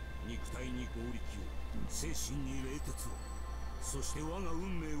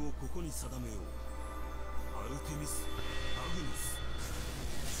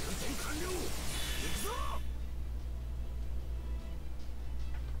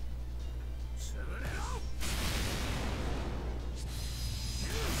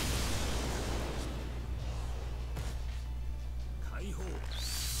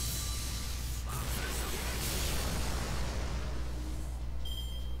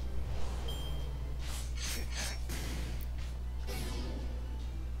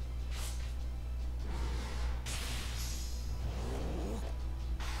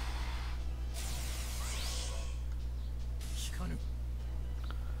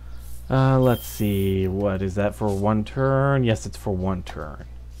 Let's see, what is that for one turn? Yes, it's for one turn.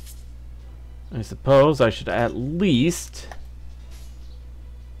 I suppose I should at least...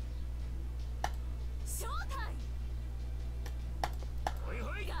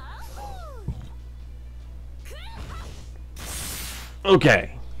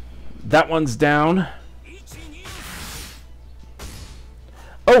 Okay, that one's down.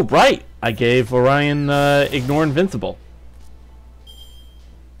 Oh, right! I gave Orion Ignore Invincible.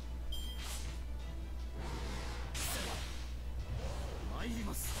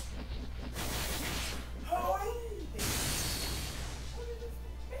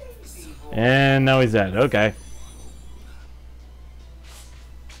 And now he's dead. Okay.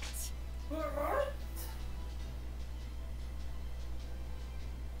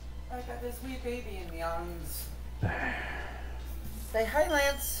 I got this wee baby in the arms. Say hi,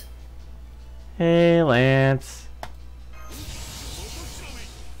 Lance. Hey, Lance.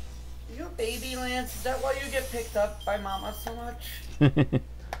 You baby, Lance? Is that why you get picked up by Mama so much?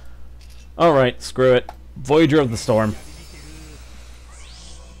 Alright, screw it. Voyager of the Storm.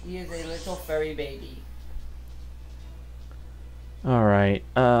 He is a little furry baby. Alright,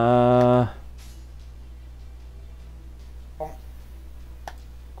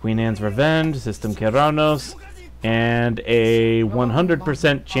 Queen Anne's Revenge, System Keranos, and a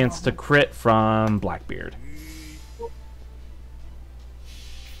 100% chance to crit from Blackbeard.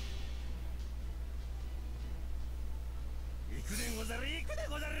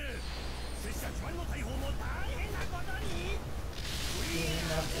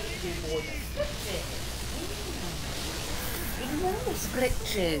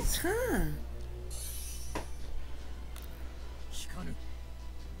 Glitches, huh?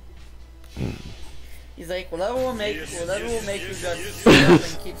 He's like, whatever will make you just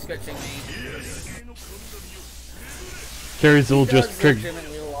and keep scratching me. Carrie's'll just triggered.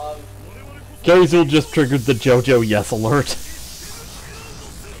 Carrie's'll just triggered the JoJo yes alert.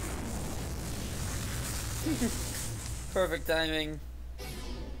 Perfect timing.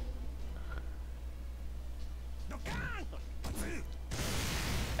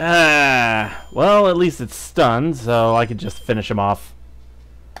 Well, at least it's stunned, so I could just finish him off.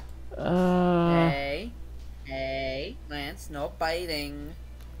 Hey, Lance, no biting.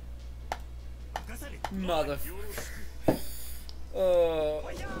 Mother.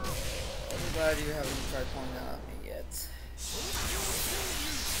 I'm glad you haven't tried pointing that at me yet.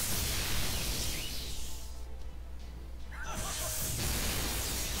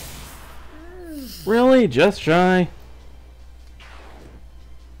 Really? Just shy?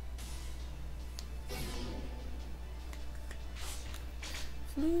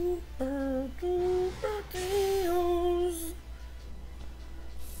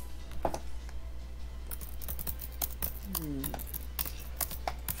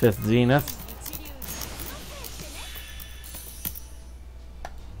 Fifth Zenith.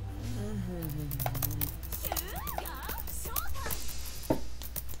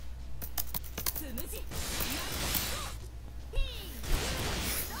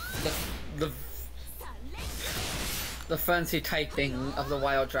 The fancy typing of the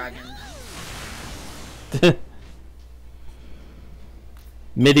wild dragon.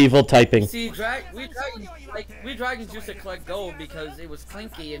 Medieval typing. See, we dragons used to collect gold because it was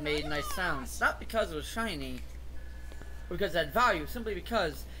clinky and made nice sounds. Not because it was shiny, because it had value. Simply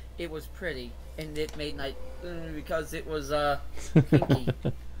because it was pretty and it made nice. Because it was kinky.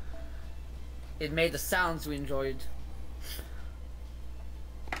 It made the sounds we enjoyed.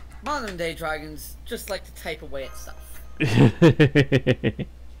 Modern day dragons just like to type away at stuff.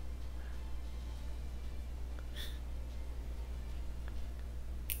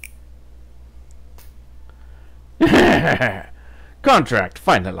 Contract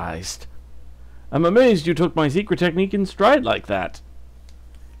finalized. I'm amazed you took my secret technique in stride like that.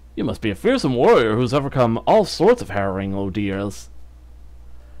 You must be a fearsome warrior who's overcome all sorts of harrowing ordeals.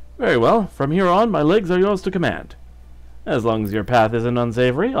 Very well, from here on my legs are yours to command. As long as your path isn't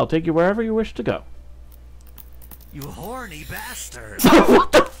unsavory, I'll take you wherever you wish to go. You horny bastard!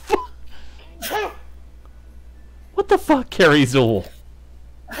 What the fuck? What the fuck, Carrie Zool?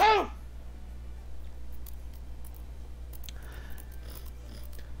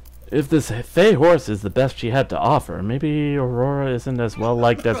 If this FAE horse is the best she had to offer, maybe Aurora isn't as well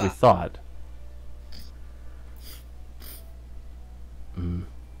liked as we thought.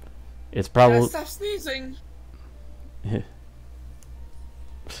 It's probably. Stop sneezing.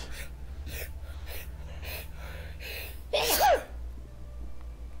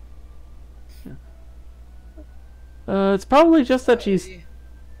 It's probably just that she's.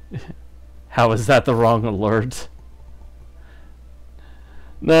 How is that the wrong alert?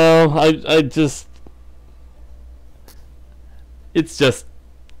 No, I just. It's just.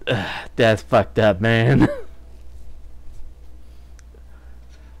 That's fucked up, man.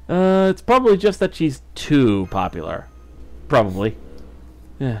 It's probably just that she's too popular. Probably.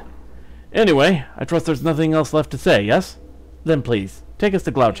 Yeah. Anyway, I trust there's nothing else left to say, yes? Then please, take us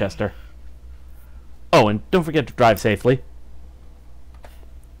to Gloucester. Oh, and don't forget to drive safely.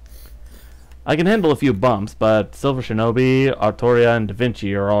 I can handle a few bumps, but Silver Shinobi, Artoria, and Da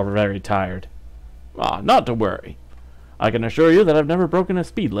Vinci are all very tired. Ah, not to worry. I can assure you that I've never broken a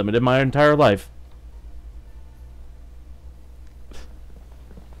speed limit in my entire life.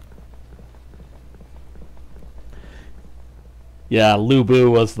 Yeah,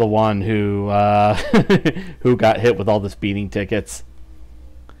 Lubu was the one who who got hit with all the speeding tickets.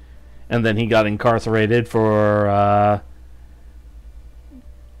 And then he got incarcerated for,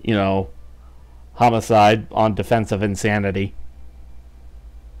 you know, homicide on defense of insanity.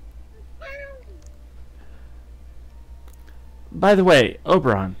 By the way,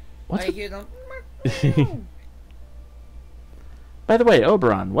 Oberon, what's By the way,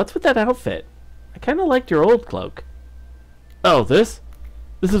 Oberon, what's with that outfit? I kind of liked your old cloak. Oh, this?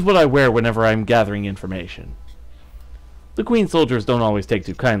 This is what I wear whenever I'm gathering information. The Queen soldiers don't always take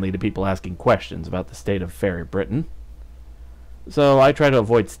too kindly to people asking questions about the state of Fairy Britain. So I try to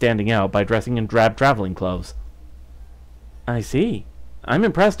avoid standing out by dressing in drab traveling clothes. I see. I'm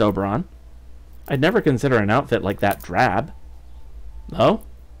impressed, Oberon. I'd never consider an outfit like that drab. No?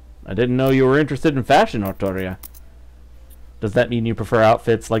 I didn't know you were interested in fashion, Artoria. Does that mean you prefer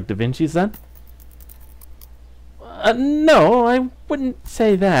outfits like Da Vinci's, then? No, I wouldn't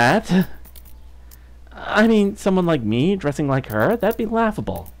say that. I mean, someone like me dressing like her, that'd be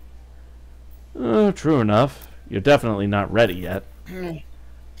laughable. True enough. You're definitely not ready yet.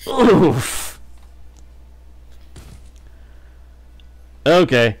 Oof.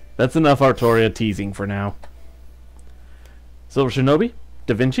 Okay, that's enough Artoria teasing for now. Silver Shinobi?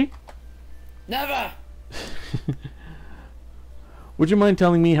 Da Vinci? Never! Would you mind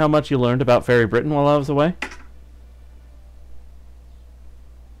telling me how much you learned about Fairy Britain while I was away?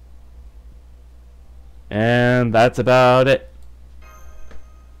 And that's about it.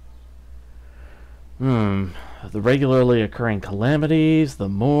 The regularly occurring calamities, the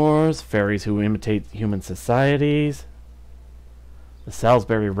Moors, fairies who imitate human societies, the the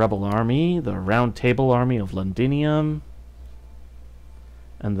Salisbury Rebel Army, the Round Table Army of Londinium,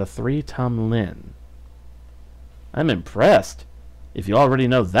 and the 3 Tomlin. I'm impressed. If you already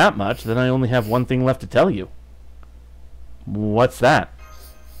know that much, then I only have one thing left to tell you. What's that?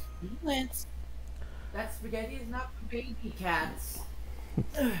 Lance. That spaghetti is not for baby cats.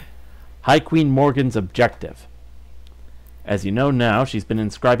 High Queen Morgan's objective. As you know now, she's been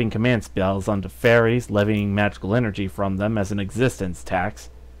inscribing command spells onto fairies, levying magical energy from them as an existence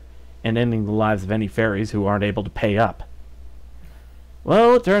tax, and ending the lives of any fairies who aren't able to pay up.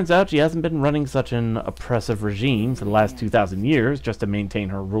 Well, it turns out she hasn't been running such an oppressive regime for the last 2,000 years just to maintain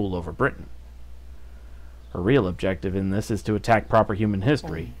her rule over Britain. Her real objective in this is to attack proper human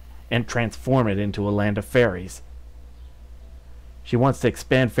history and transform it into a land of fairies. She wants to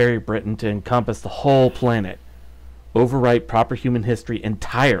expand Fairy Britain to encompass the whole planet, overwrite proper human history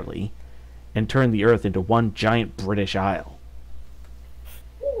entirely, and turn the Earth into one giant British Isle.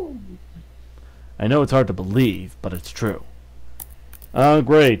 I know it's hard to believe, but it's true. Oh,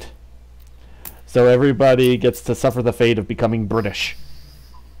 great. So everybody gets to suffer the fate of becoming British.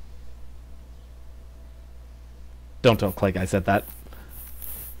 Don't tell Clegg I said that.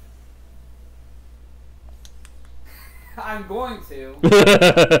 I'm going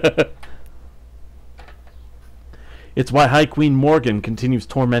to. It's why High Queen Morgan continues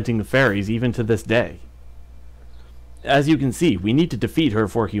tormenting the fairies even to this day. As you can see, we need to defeat her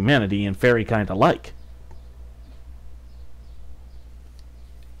for humanity and fairy kind alike.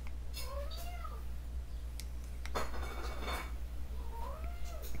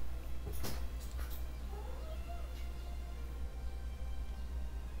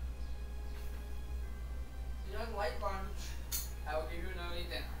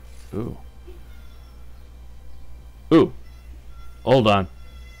 Ooh. Ooh. Hold on.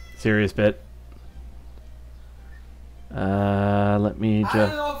 Serious bit. Let me just... I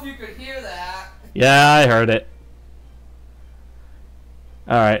don't know if you could hear that. Yeah, I heard it.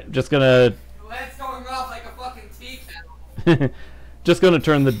 Alright, just gonna... That's going off like a fucking tea kettle. Just gonna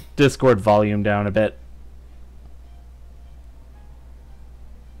turn the Discord volume down a bit.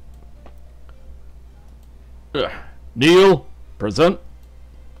 Kneel. Present.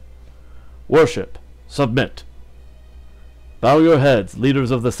 Worship. Submit. Bow your heads,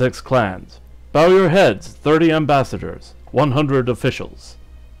 leaders of the 6 clans. Bow your heads, 30 ambassadors, 100 officials.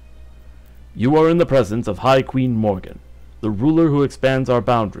 You are in the presence of High Queen Morgan, the ruler who expands our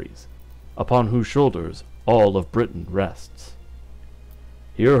boundaries, upon whose shoulders all of Britain rests.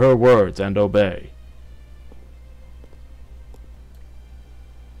 Hear her words and obey.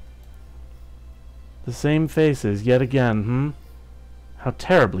 The same faces yet again, How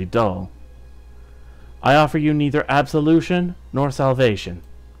terribly dull. I offer you neither absolution nor salvation.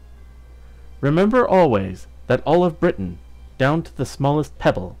 Remember always that all of Britain, down to the smallest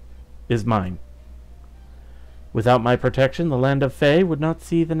pebble, is mine. Without my protection, the land of FAE would not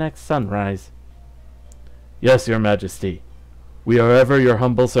see the next sunrise. Yes, your majesty. We are ever your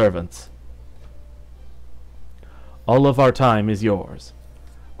humble servants. All of our time is yours.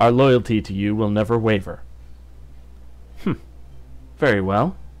 Our loyalty to you will never waver. Very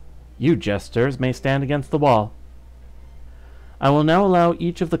well. You jesters may stand against the wall. I will now allow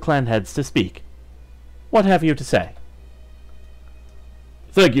each of the clan heads to speak. What have you to say?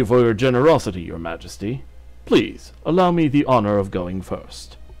 Thank you for your generosity, your majesty. Please, allow me the honor of going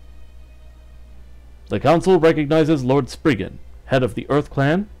first. The council recognizes Lord Spriggan, head of the Earth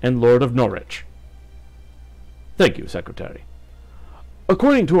Clan and Lord of Norwich. Thank you, Secretary.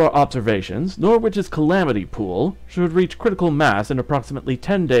 According to our observations, Norwich's calamity pool should reach critical mass in approximately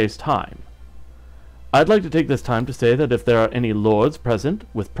 10 days' time. I'd like to take this time to say that if there are any lords present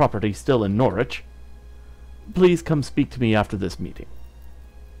with property still in Norwich, please come speak to me after this meeting.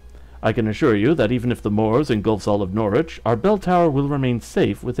 I can assure you that even if the moors engulfs all of Norwich, our bell tower will remain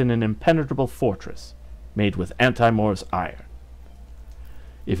safe within an impenetrable fortress made with anti-Moors iron.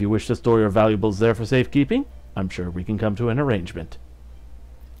 If you wish to store your valuables there for safekeeping, I'm sure we can come to an arrangement.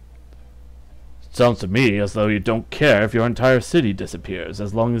 Sounds to me as though you don't care if your entire city disappears,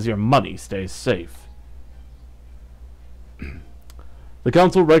 as long as your money stays safe. The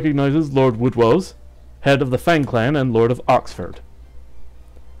council recognizes Lord Woodwose, head of the Fang clan and Lord of Oxford.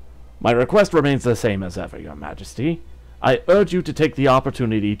 My request remains the same as ever, your majesty. I urge you to take the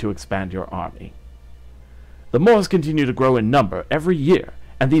opportunity to expand your army. The Moors continue to grow in number every year,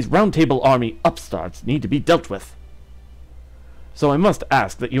 and these Round Table Army upstarts need to be dealt with. So I must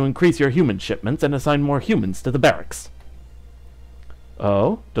ask that you increase your human shipments and assign more humans to the barracks.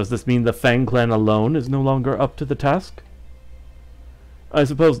 Oh, does this mean the Fang clan alone is no longer up to the task? I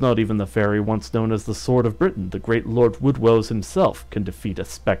suppose not even the fairy once known as the Sword of Britain, the great Lord Woodwose himself, can defeat a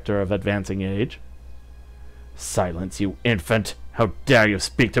spectre of advancing age. Silence, you infant! How dare you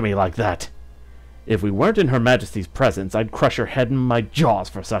speak to me like that? If we weren't in Her Majesty's presence, I'd crush your head in my jaws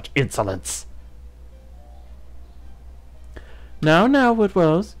for such insolence. Now, now,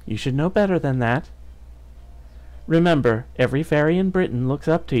 Woodwose, you should know better than that. Remember, every fairy in Britain looks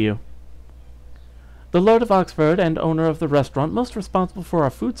up to you. The Lord of Oxford and owner of the restaurant most responsible for our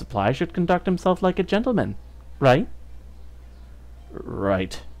food supply should conduct himself like a gentleman, right?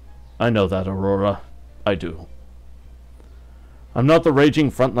 Right. I know that, Aurora. I do. I'm not the raging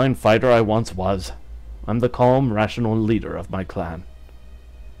frontline fighter I once was. I'm the calm, rational leader of my clan.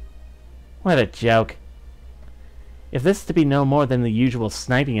 What a joke. If this is to be no more than the usual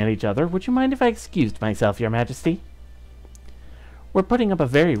sniping at each other, would you mind if I excused myself, Your Majesty? We're putting up a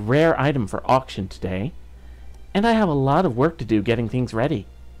very rare item for auction today, and I have a lot of work to do getting things ready.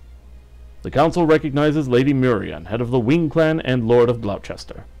 The Council recognizes Lady Murian, head of the Wing Clan and Lord of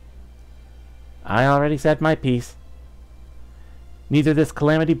Gloucester. I already said my piece. Neither this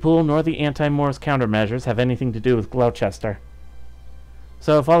calamity pool nor the anti-Morse countermeasures have anything to do with Gloucester.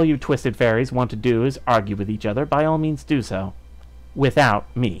 So if all you twisted fairies want to do is argue with each other, by all means do so.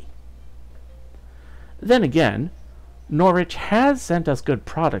 Without me. Then again, Norwich has sent us good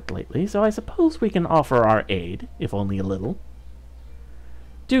product lately, so I suppose we can offer our aid, if only a little.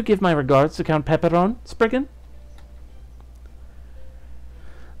 Do give my regards to Count Pepperon, Spriggan.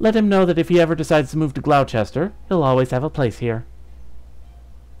 Let him know that if he ever decides to move to Gloucester, he'll always have a place here.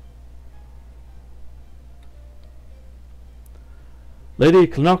 Lady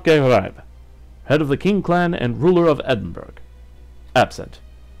Clonacre, head of the King Clan and ruler of Edinburgh. Absent.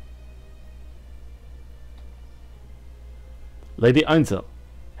 Lady Ainsel,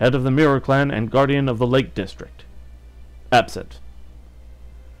 head of the Mirror Clan and guardian of the Lake District. Absent.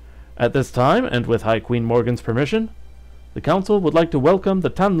 At this time, and with High Queen Morgan's permission, the Council would like to welcome the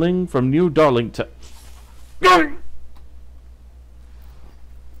Tanling from New Darlington.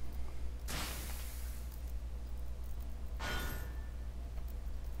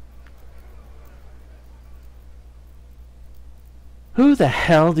 Who the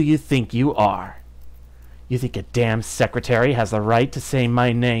hell do you think you are? You think a damn secretary has the right to say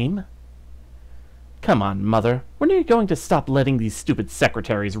my name? Come on, Mother. When are you going to stop letting these stupid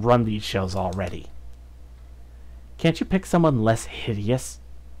secretaries run these shows already? Can't you pick someone less hideous?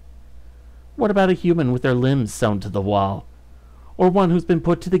 What about a human with their limbs sewn to the wall? Or one who's been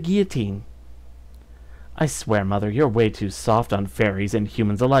put to the guillotine? I swear, Mother, you're way too soft on fairies and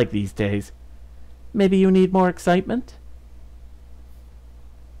humans alike these days. Maybe you need more excitement?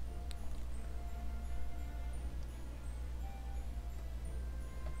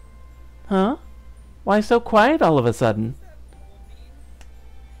 Huh? Why so quiet all of a sudden?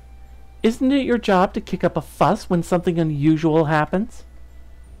 Isn't it your job to kick up a fuss when something unusual happens?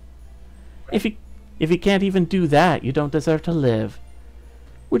 If you can't even do that, you don't deserve to live.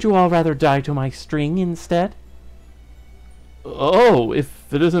 Would you all rather die to my string instead? Oh,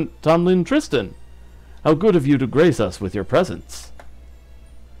 if it isn't Tomlin Tristan. How good of you to grace us with your presence.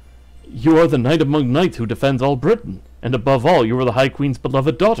 You are the knight among knights who defends all Britain, and above all, you are the High Queen's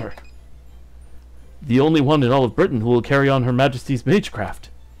beloved daughter. The only one in all of Britain who will carry on Her Majesty's magecraft.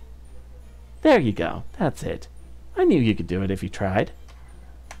 There you go. That's it. I knew you could do it if you tried.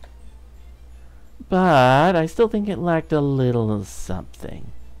 But I still think it lacked a little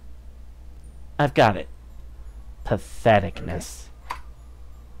something. I've got it. Patheticness.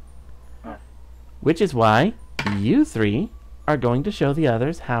 Which is why you three are going to show the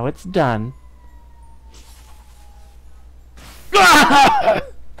others how it's done. Ah!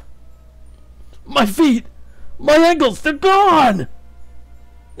 My feet! My ankles, they're gone!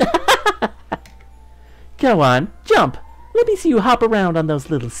 Go on, jump! Let me see you hop around on those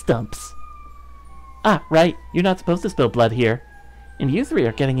little stumps. Ah, right, you're not supposed to spill blood here. And you three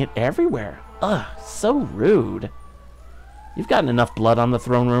are getting it everywhere. Ugh, so rude. You've gotten enough blood on the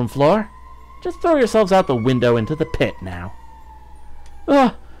throne room floor. Just throw yourselves out the window into the pit now.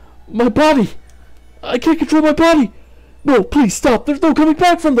 Ah, my body! I can't control my body! No, please stop, there's no coming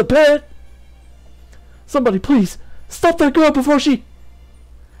back from the pit! Somebody, please, stop that girl before she...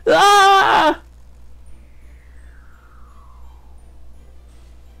 Ah!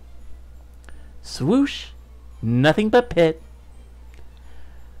 Swoosh. Nothing but pit.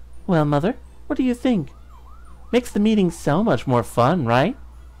 Well, Mother, what do you think? Makes the meeting so much more fun, right?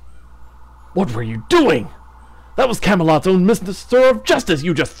 What were you doing? That was Camelot's own Minister of Justice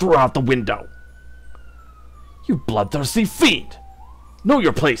you just threw out the window. You bloodthirsty fiend! Know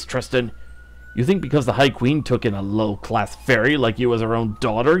your place, Tristan. You think because the High Queen took in a low-class fairy like you as her own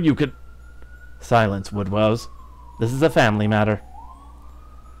daughter, you could... Silence, Woodwows. This is a family matter.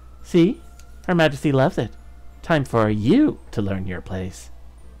 See? Her Majesty loves it. Time for you to learn your place.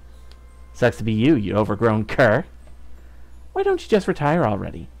 Sucks to be you, you overgrown cur. Why don't you just retire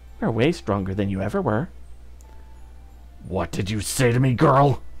already? You're way stronger than you ever were. What did you say to me,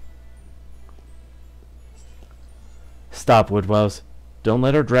 girl? Stop, Woodwows. Don't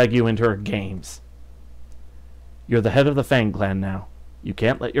let her drag you into her games. You're the head of the Fang clan now. You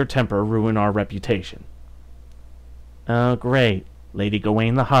can't let your temper ruin our reputation. Oh, great. Lady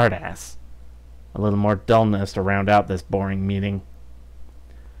Gawain the Hardass. A little more dullness to round out this boring meeting.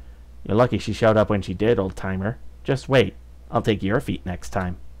 You're lucky she showed up when she did, old-timer. Just wait. I'll take your feet next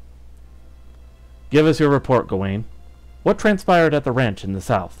time. Give us your report, Gawain. What transpired at the ranch in the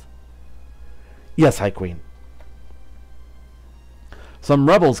south? Yes, High Queen. Some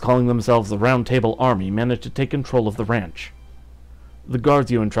rebels calling themselves the Round Table Army managed to take control of the ranch. The guards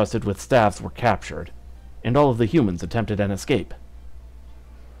you entrusted with staffs were captured, and all of the humans attempted an escape.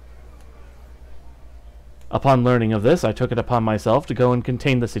 Upon learning of this, I took it upon myself to go and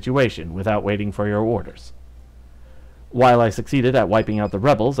contain the situation without waiting for your orders. While I succeeded at wiping out the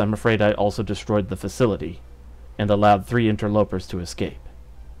rebels, I'm afraid I also destroyed the facility, and allowed 3 interlopers to escape.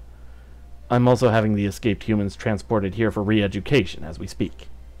 I'm also having the escaped humans transported here for re-education as we speak.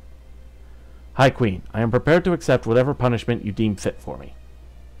 High Queen, I am prepared to accept whatever punishment you deem fit for me.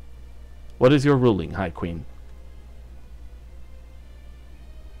 What is your ruling, High Queen?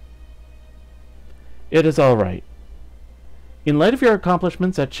 It is all right. In light of your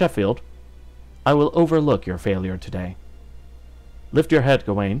accomplishments at Sheffield, I will overlook your failure today. Lift your head,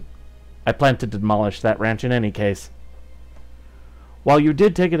 Gawain. I plan to demolish that ranch in any case. While you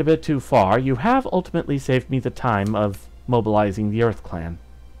did take it a bit too far, you have ultimately saved me the time of mobilizing the Earth Clan.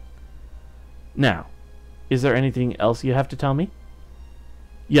 Now, is there anything else you have to tell me?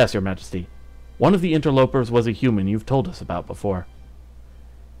 Yes, Your Majesty. One of the interlopers was a human you've told us about before.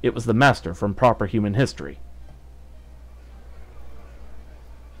 It was the Master from Proper Human History.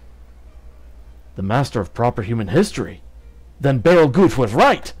 The Master of Proper Human History? Then Beryl Gooch was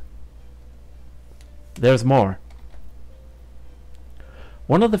right! There's more.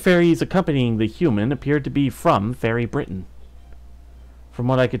 One of the fairies accompanying the human appeared to be from Fairy Britain. From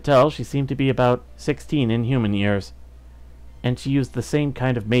what I could tell, she seemed to be about 16 in human years, and she used the same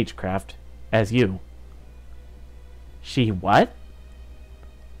kind of magecraft as you. She what?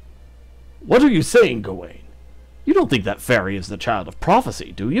 What are you saying, Gawain? You don't think that fairy is the Child of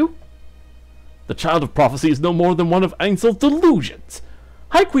Prophecy, do you? The Child of Prophecy is no more than one of Ainsl's delusions.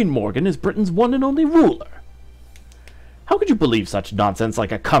 High Queen Morgan is Britain's one and only ruler. How could you believe such nonsense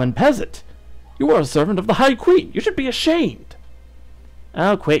like a common peasant? You are a servant of the High Queen. You should be ashamed.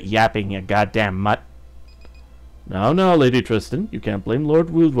 Oh, quit yapping, you goddamn mutt. Now, Lady Tristan, you can't blame Lord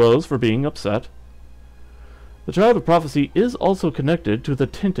Woodwows for being upset. The Child of Prophecy is also connected to the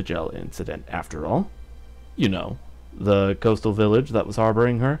Tintagel incident, after all. You know, the coastal village that was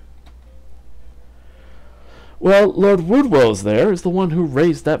harboring her. Well, Lord Woodwows there is the one who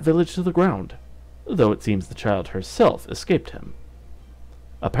razed that village to the ground, though it seems the child herself escaped him.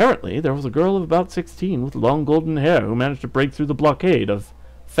 Apparently, there was a girl of about 16 with long golden hair who managed to break through the blockade of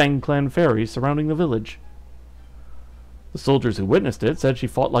Fang Clan ferries surrounding the village. The soldiers who witnessed it said she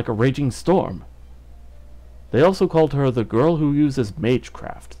fought like a raging storm. They also called her the girl who uses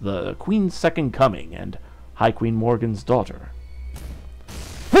magecraft, the Queen's second coming, and High Queen Morgan's daughter.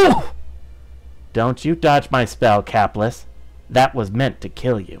 Whew! Don't you dodge my spell, Capless. That was meant to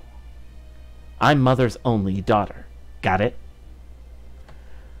kill you. I'm Mother's only daughter. Got it?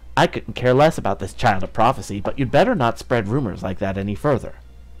 I couldn't care less about this Child of Prophecy, but you'd better not spread rumors like that any further.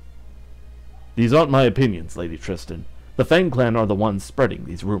 These aren't my opinions, Lady Tristan. The Fang Clan are the ones spreading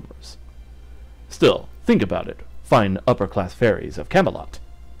these rumors. Still, think about it. Fine upper-class fairies of Camelot.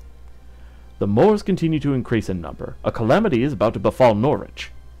 The Moors continue to increase in number. A calamity is about to befall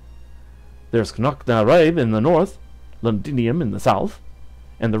Norwich. There's Knocknaraib in the north, Londinium in the south,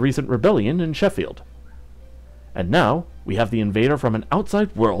 and the recent rebellion in Sheffield. And now, we have the invader from an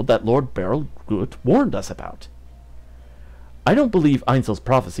outside world that Lord Beryl Gut warned us about. I don't believe Ainsl's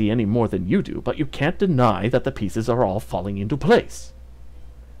prophecy any more than you do, but you can't deny that the pieces are all falling into place.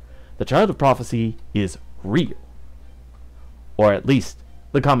 The Child of Prophecy is real. Or at least,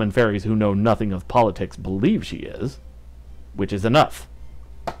 the common fairies who know nothing of politics believe she is, which is enough.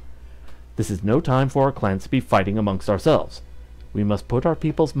 This is no time for our clans to be fighting amongst ourselves. We must put our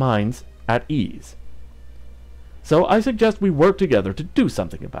people's minds at ease. So I suggest we work together to do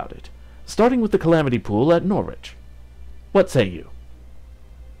something about it, starting with the Calamity Pool at Norwich. What say you?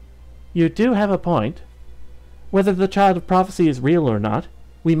 You do have a point. Whether the Child of Prophecy is real or not,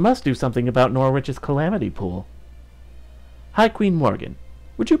 we must do something about Norwich's calamity pool. High Queen Morgan,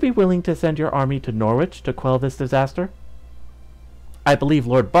 would you be willing to send your army to Norwich to quell this disaster? I believe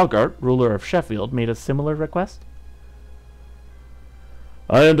Lord Bogart, ruler of Sheffield, made a similar request.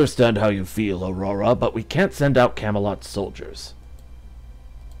 I understand how you feel, Aurora, but we can't send out Camelot's soldiers.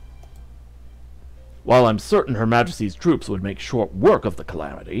 While I'm certain Her Majesty's troops would make short work of the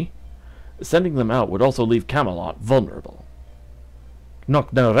calamity, sending them out would also leave Camelot vulnerable.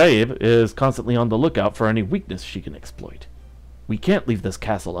 Knocknaraib is constantly on the lookout for any weakness she can exploit. We can't leave this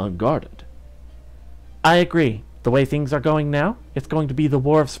castle unguarded. I agree. The way things are going now, it's going to be the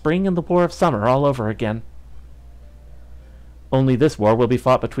War of Spring and the War of Summer all over again. Only this war will be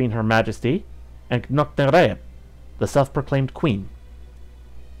fought between Her Majesty and Knocknaraib, the self-proclaimed queen.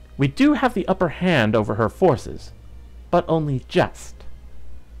 We do have the upper hand over her forces, but only just.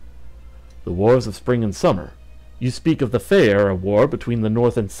 The Wars of Spring and Summer. You speak of the FAE war between the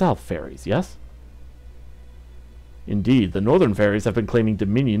North and South fairies, yes? Indeed, the Northern fairies have been claiming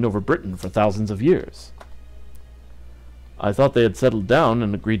dominion over Britain for thousands of years. I thought they had settled down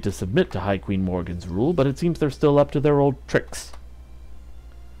and agreed to submit to High Queen Morgan's rule, but it seems they're still up to their old tricks.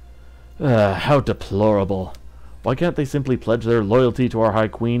 How deplorable. Why can't they simply pledge their loyalty to our High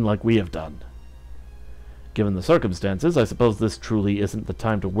Queen like we have done? Given the circumstances, I suppose this truly isn't the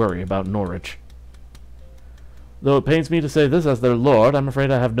time to worry about Norwich. Though it pains me to say this as their lord, I'm afraid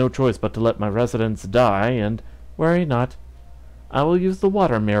I have no choice but to let my residents die, and worry not. I will use the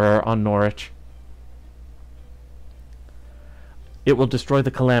water mirror on Norwich. It will destroy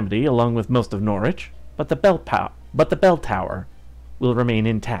the calamity along with most of Norwich, but the bell tower will remain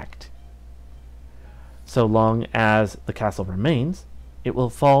intact. So long as the castle remains, it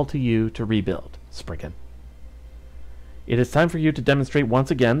will fall to you to rebuild, Spriggan. It is time for you to demonstrate once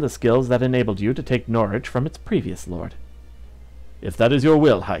again the skills that enabled you to take Norwich from its previous lord. If that is your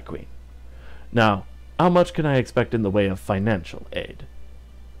will, High Queen. Now, how much can I expect in the way of financial aid?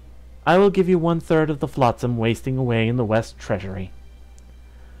 I will give you 1/3 of the flotsam wasting away in the West Treasury.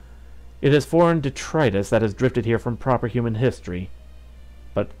 It is foreign detritus that has drifted here from proper human history,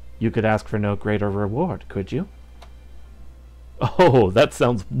 but you could ask for no greater reward, could you? Oh, that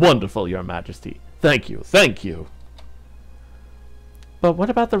sounds wonderful, Your Majesty. Thank you, thank you. But what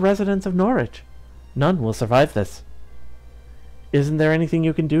about the residents of Norwich? None will survive this. Isn't there anything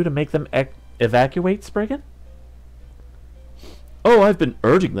you can do to make them evacuate, Spriggan? Oh, I've been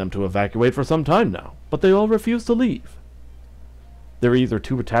urging them to evacuate for some time now, but they all refuse to leave. They're either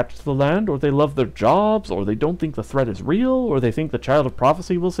too attached to the land, or they love their jobs, or they don't think the threat is real, or they think the Child of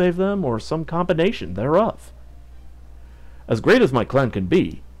Prophecy will save them, or some combination thereof. As great as my clan can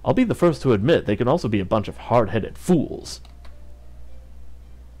be, I'll be the first to admit they can also be a bunch of hard-headed fools.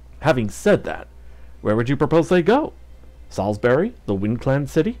 Having said that, where would you propose they go? Salisbury, the Wind Clan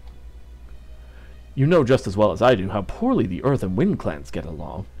city? You know just as well as I do how poorly the Earth and Wind clans get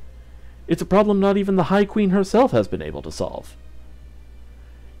along. It's a problem not even the High Queen herself has been able to solve.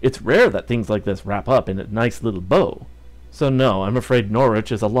 It's rare that things like this wrap up in a nice little bow, so no, I'm afraid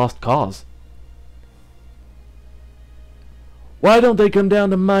Norwich is a lost cause. Why don't they come down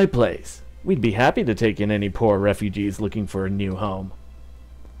to my place? We'd be happy to take in any poor refugees looking for a new home.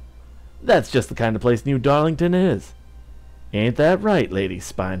 That's just the kind of place New Darlington is. Ain't that right, Lady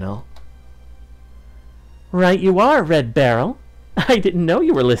Spinel? Right you are, Red Barrel. I didn't know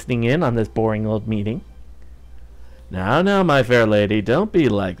you were listening in on this boring old meeting. Now, now, my fair lady, don't be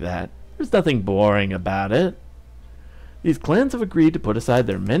like that. There's nothing boring about it. These clans have agreed to put aside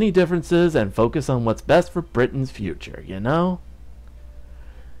their many differences and focus on what's best for Britain's future, you know?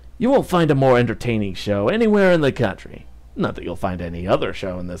 You won't find a more entertaining show anywhere in the country. Not that you'll find any other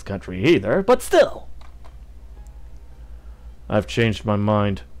show in this country either, but still. I've changed my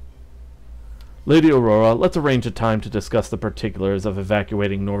mind. Lady Aurora, let's arrange a time to discuss the particulars of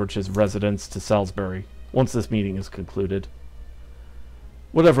evacuating Norwich's residents to Salisbury, once this meeting is concluded.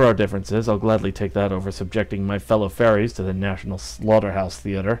 Whatever our differences, I'll gladly take that over subjecting my fellow fairies to the National Slaughterhouse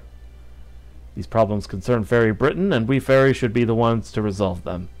Theater. These problems concern Fairy Britain, and we fairies should be the ones to resolve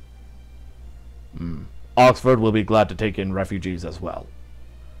them. Oxford will be glad to take in refugees as well.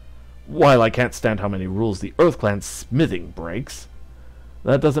 While I can't stand how many rules the Earth Clan's smithing breaks,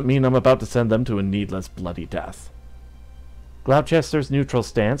 that doesn't mean I'm about to send them to a needless bloody death. Gloucester's neutral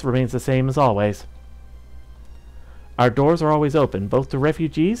stance remains the same as always. Our doors are always open, both to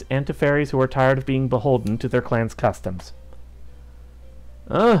refugees and to fairies who are tired of being beholden to their clan's customs.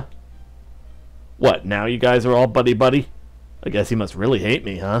 What, now you guys are all buddy-buddy? I guess you must really hate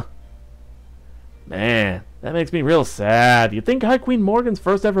me, huh? Man, That makes me real sad. You'd think High Queen Morgan's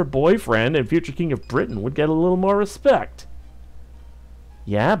first ever boyfriend and future King of Britain would get a little more respect.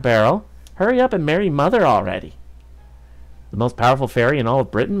 Yeah, Beryl. Hurry up and marry Mother already. The most powerful fairy in all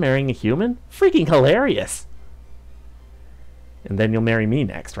of Britain marrying a human? Freaking hilarious. And then you'll marry me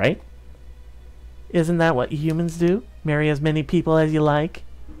next, right? Isn't that what humans do? Marry as many people as you like?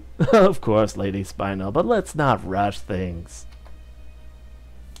 Of course, Lady Spino, but let's not rush things.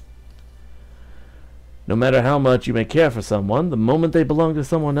 No matter how much you may care for someone, the moment they belong to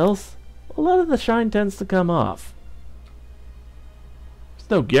someone else, a lot of the shine tends to come off. There's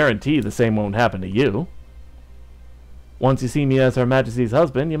no guarantee the same won't happen to you. Once you see me as Her Majesty's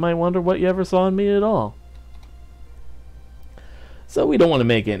husband, you might wonder what you ever saw in me at all. So we don't want to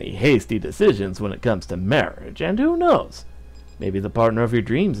make any hasty decisions when it comes to marriage, and who knows? Maybe the partner of your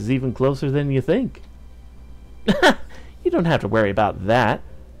dreams is even closer than you think. You don't have to worry about that.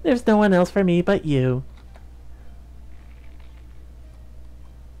 There's no one else for me but you.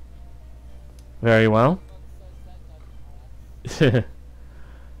 Very well.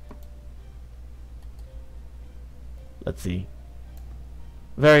 Let's see.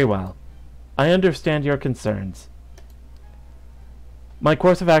 Very well. I understand your concerns. My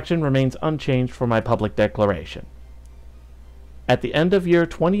course of action remains unchanged for my public declaration. At the end of year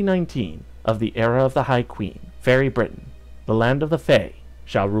 2019 of the era of the High Queen, Fairy Britain, the land of the FAE,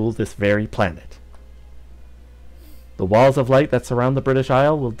 shall rule this very planet. The walls of light that surround the British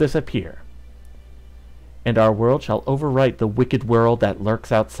Isle will disappear, and our world shall overwrite the wicked world that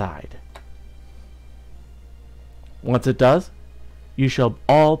lurks outside. Once it does, you shall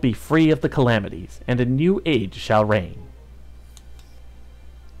all be free of the calamities, and a new age shall reign.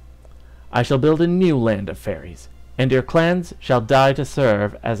 I shall build a new land of fairies, and your clans shall die to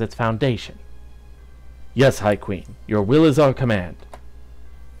serve as its foundation. Yes, High Queen, your will is our command.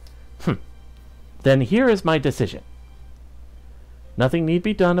 Then here is my decision. Nothing need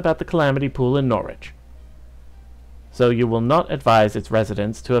be done about the Calamity Pool in Norwich, so you will not advise its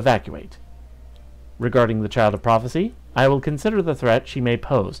residents to evacuate. Regarding the Child of Prophecy, I will consider the threat she may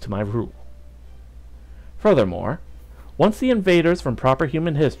pose to my rule. Furthermore, once the invaders from proper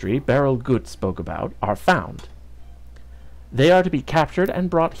human history Beryl Gut spoke about are found, they are to be captured and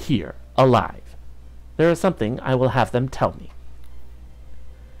brought here, alive. There is something I will have them tell me.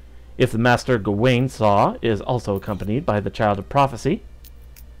 If the Master Gawain Saw is also accompanied by the Child of Prophecy,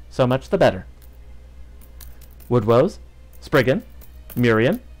 so much the better. Woodrose, Spriggan,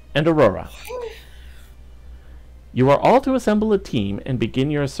 Miriam, and Aurora. You are all to assemble a team and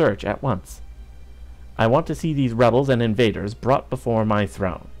begin your search at once. I want to see these rebels and invaders brought before my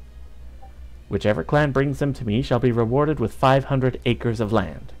throne. Whichever clan brings them to me shall be rewarded with 500 acres of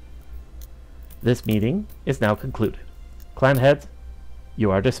land. This meeting is now concluded. Clan heads, you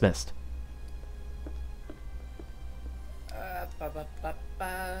are dismissed.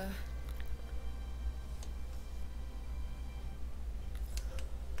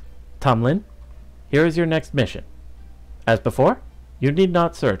 Tomlin, here is your next mission. As before, you need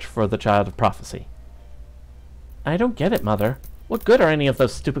not search for the Child of Prophecy. I don't get it, Mother. What good are any of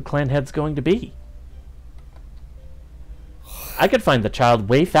those stupid clan heads going to be? I could find the child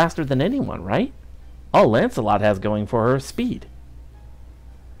way faster than anyone, right? All Lancelot has going for her is speed.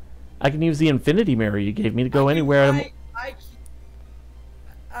 I can use the infinity mirror you gave me to go anywhere.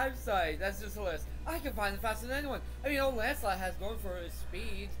 I'm sorry, that's just hilarious. I can find it faster than anyone. I mean, all Lancelot has going for his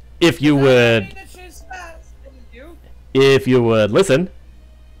speed. If you would... If you would listen.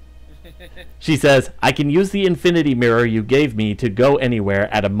 She says, I can use the infinity mirror you gave me to go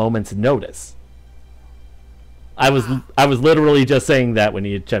anywhere at a moment's notice. I was literally just saying that when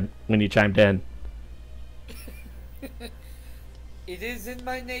you chimed in. It is in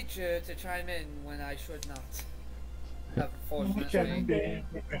my nature to chime in when I should not. Unfortunately.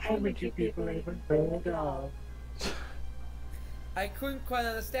 How many people even heard of? I couldn't quite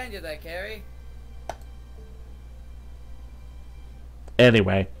understand you there, Carrie.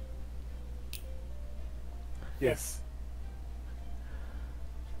 Anyway. Yes.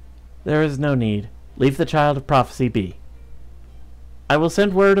 There is no need. Leave the Child of Prophecy be. I will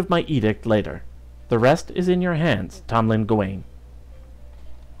send word of my edict later. The rest is in your hands, Tomlin Gawain.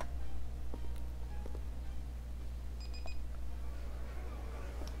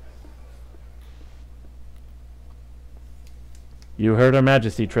 You heard Her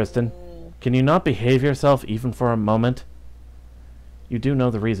Majesty, Tristan. Can you not behave yourself even for a moment? You do know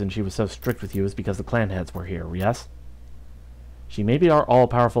the reason she was so strict with you is because the clan heads were here, yes? She may be our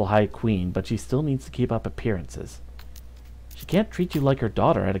all-powerful High Queen, but she still needs to keep up appearances. She can't treat you like her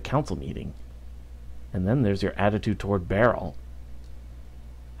daughter at a council meeting. And then there's your attitude toward Beryl.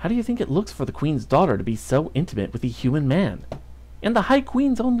 How do you think it looks for the Queen's daughter to be so intimate with a human man? And the High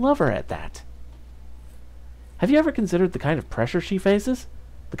Queen's own lover at that. Have you ever considered the kind of pressure she faces?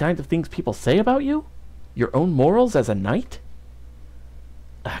 The kind of things people say about you? Your own morals as a knight?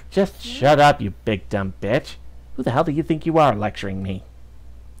 Ugh, just shut up, you big dumb bitch. Who the hell do you think you are lecturing me?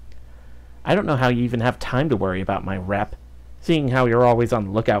 I don't know how you even have time to worry about my rep, seeing how you're always on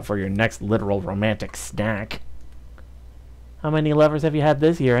the lookout for your next literal romantic snack. How many lovers have you had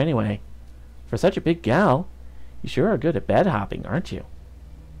this year, anyway? For such a big gal, you sure are good at bed hopping, aren't you?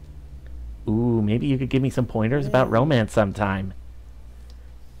 Ooh, maybe you could give me some pointers about romance sometime.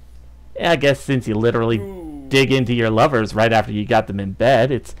 Yeah, I guess since you literally dig into your lovers right after you got them in bed,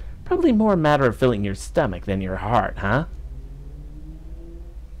 it's probably more a matter of filling your stomach than your heart, huh?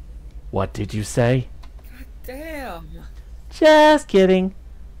 What did you say? God damn. Just kidding.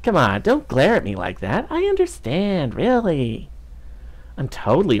 Come on, don't glare at me like that. I understand, really. I'm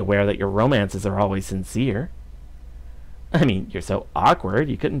totally aware that your romances are always sincere. I mean, you're so awkward,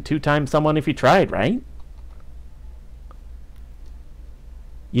 you couldn't two-time someone if you tried, right?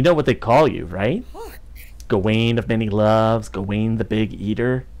 You know what they call you, right? Gawain of many loves, Gawain the big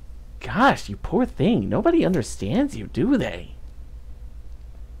eater. Gosh, you poor thing. Nobody understands you, do they?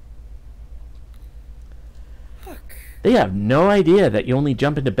 They have no idea that you only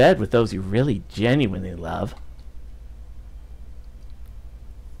jump into bed with those you really genuinely love.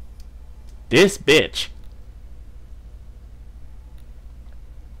 This bitch.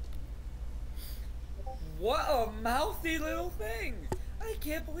 What a mouthy little thing! I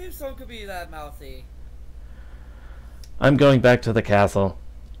can't believe someone could be that mouthy. I'm going back to the castle.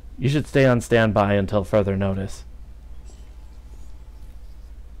 You should stay on standby until further notice.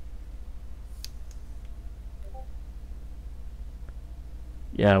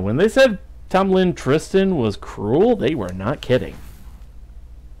 Yeah, when they said Tamlin Tristan was cruel, they were not kidding.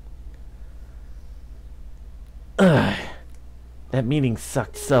 Ugh. That meeting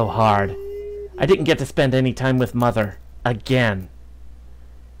sucked so hard. I didn't get to spend any time with Mother. Again.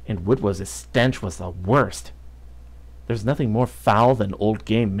 And Woodward's stench was the worst. There's nothing more foul than old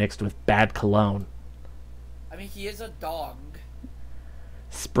game mixed with bad cologne. I mean, he is a dog.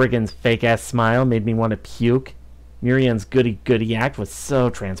 Spriggan's fake-ass smile made me want to puke. Miriam's goody-goody act was so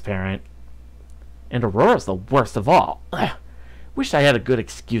transparent. And Aurora's the worst of all. Ugh. Wish I had a good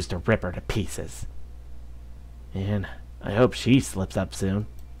excuse to rip her to pieces. And I hope she slips up soon.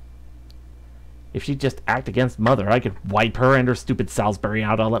 If she'd just act against Mother, I could wipe her and her stupid Salisbury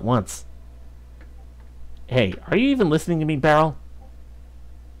out all at once. Hey, are you even listening to me, Beryl?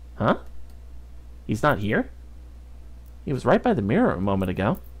 Huh? He's not here? He was right by the mirror a moment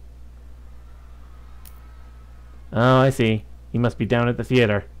ago. Oh, I see. He must be down at the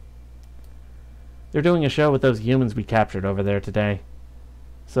theater. They're doing a show with those humans we captured over there today.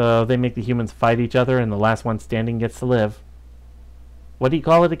 So they make the humans fight each other and the last one standing gets to live. What do you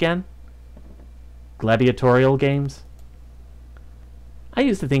call it again? Gladiatorial games? I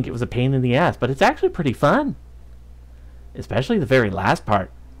used to think it was a pain in the ass, but it's actually pretty fun. Especially the very last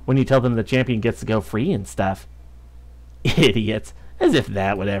part, when you tell them the champion gets to go free and stuff. Idiots. As if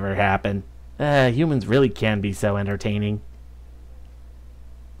that would ever happen. Humans really can be so entertaining.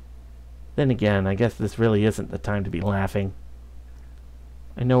 Then again, I guess this really isn't the time to be laughing.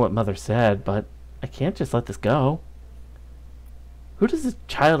 I know what Mother said, but I can't just let this go. Who does this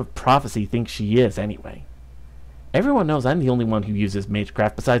child of prophecy think she is, anyway? Everyone knows I'm the only one who uses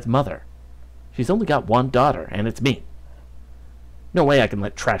magecraft besides Mother. She's only got one daughter, and it's me. No way I can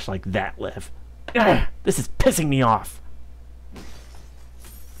let trash like that live. Ugh, this is pissing me off.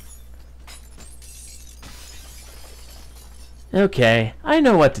 Okay, I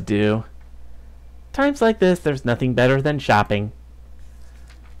know what to do. Times like this, there's nothing better than shopping.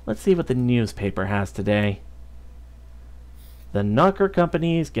 Let's see what the newspaper has today. The Knocker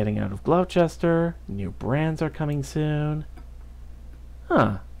Company's getting out of Gloucester. New brands are coming soon.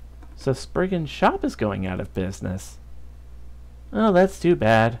 Huh. So Spriggan's shop is going out of business. Oh, that's too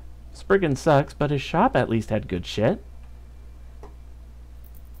bad. Spriggan sucks, but his shop at least had good shit.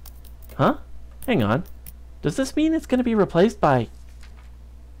 Huh? Hang on. Does this mean it's going to be replaced by...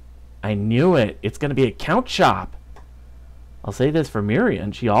 I knew it. It's going to be a count shop. I'll say this for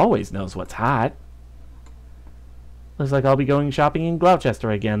Miriam. She always knows what's hot. Looks like I'll be going shopping in Gloucester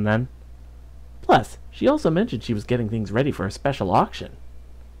again, then. Plus, she also mentioned she was getting things ready for a special auction.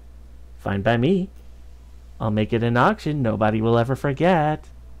 Fine by me. I'll make it an auction nobody will ever forget.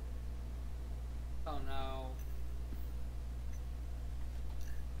 Oh no.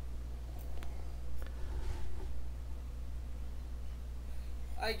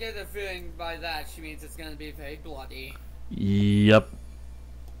 I get a feeling by that she means it's gonna be very bloody. Yep.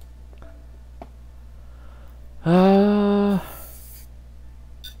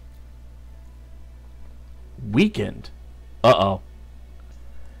 weakened. Uh-oh.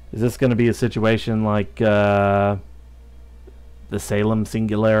 Is this going to be a situation like the Salem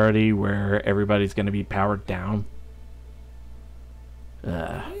Singularity where everybody's going to be powered down? Do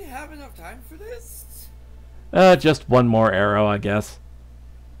we have enough time for this? Just one more arrow, I guess.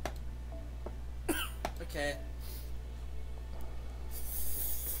 Okay.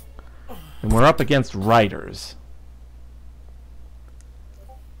 And we're up against riders.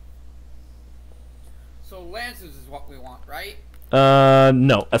 So Lancers is what we want, right?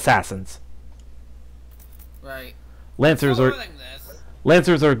 No, assassins. Right. Lancers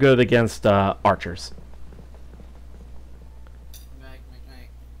are good against archers. Right.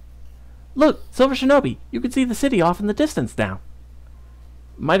 Look, Silver Shinobi, you can see the city off in the distance now.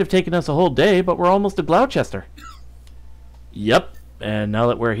 Might have taken us a whole day, but we're almost to Gloucester. Yep, and now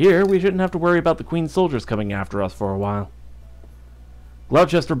that we're here, we shouldn't have to worry about the Queen's soldiers coming after us for a while.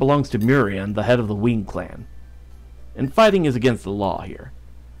 Gloucester belongs to Murian, the head of the Wing clan. And fighting is against the law here.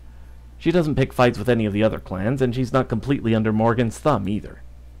 She doesn't pick fights with any of the other clans, and she's not completely under Morgan's thumb either.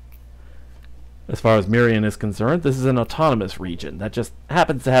 As far as Murian is concerned, this is an autonomous region that just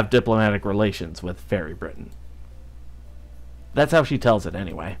happens to have diplomatic relations with Fairy Britain. That's how she tells it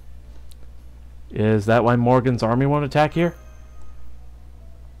anyway. Is that why Morgan's army won't attack here?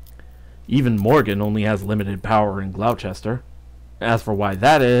 Even Morgan only has limited power in Gloucester. As for why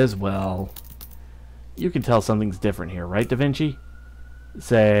that is, well, you can tell something's different here, right, Da Vinci?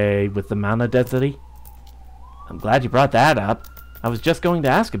 Say, with the mana density? I'm glad you brought that up. I was just going to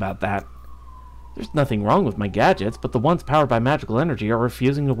ask about that. There's nothing wrong with my gadgets, but the ones powered by magical energy are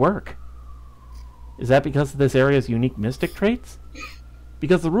refusing to work. Is that because of this area's unique mystic traits?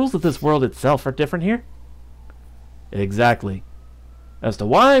 Because the rules of this world itself are different here? Exactly. As to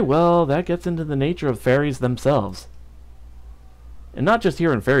why, well, that gets into the nature of fairies themselves. And not just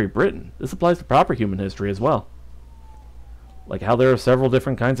here in Fairy Britain. This applies to proper human history as well. Like how there are several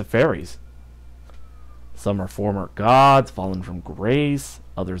different kinds of fairies. Some are former gods, fallen from grace.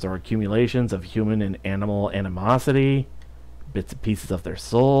 Others are accumulations of human and animal animosity. Bits and pieces of their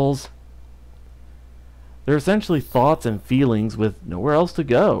souls. They're essentially thoughts and feelings with nowhere else to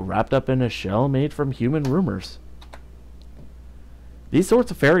go, wrapped up in a shell made from human rumors. These sorts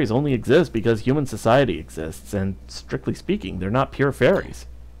of fairies only exist because human society exists, and strictly speaking, they're not pure fairies.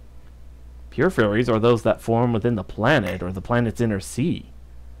 Pure fairies are those that form within the planet or the planet's inner sea,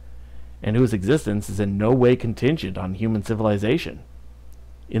 and whose existence is in no way contingent on human civilization.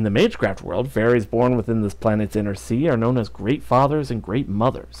 In the Magecraft world, fairies born within this planet's inner sea are known as Great Fathers and Great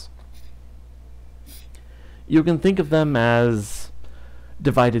Mothers. You can think of them as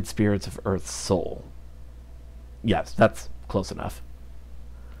divided spirits of Earth's soul. Yes, that's close enough.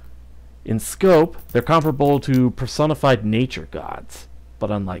 In scope, they're comparable to personified nature gods,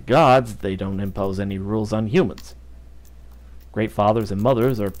 but unlike gods, they don't impose any rules on humans. Great Fathers and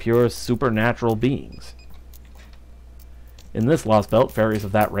Mothers are pure supernatural beings. In this Lost Belt, fairies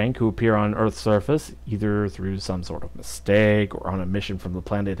of that rank who appear on Earth's surface, either through some sort of mistake or on a mission from the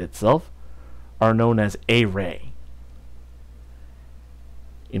planet itself, are known as A-Ray.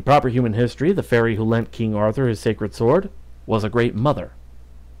 In proper human history, the fairy who lent King Arthur his sacred sword was a Great Mother.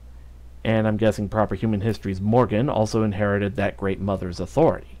 And I'm guessing proper human history's Morgan also inherited that Great Mother's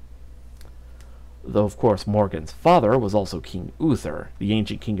authority. Though, of course, Morgan's father was also King Uther, the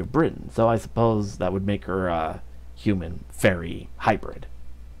ancient king of Britain, so I suppose that would make her a human-fairy hybrid.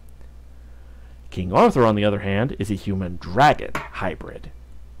 King Arthur, on the other hand, is a human-dragon hybrid.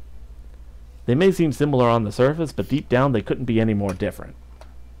 They may seem similar on the surface, but deep down they couldn't be any more different.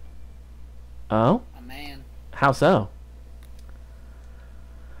 Oh? Oh, man. How so?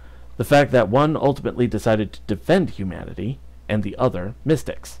 The fact that one ultimately decided to defend humanity, and the other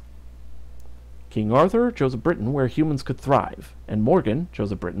mystics. King Arthur chose a Britain where humans could thrive, and Morgan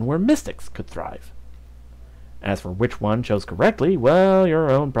chose a Britain where mystics could thrive. As for which one chose correctly, well,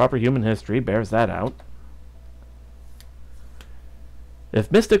 your own proper human history bears that out.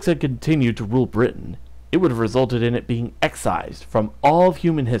 If mystics had continued to rule Britain, it would have resulted in it being excised from all of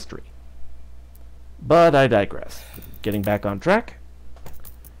human history. But I digress. Getting back on track.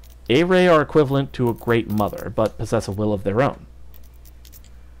 A-Ray are equivalent to a Great Mother, but possess a will of their own.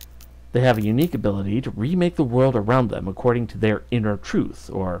 They have a unique ability to remake the world around them according to their inner truth,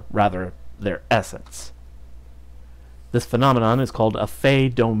 or rather, their essence. This phenomenon is called a FAE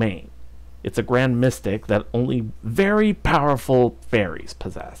domain. It's a grand mystic that only very powerful fairies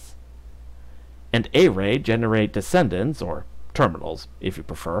possess. And A-Ray generate descendants, or terminals, if you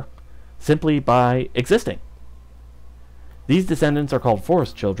prefer, simply by existing. These descendants are called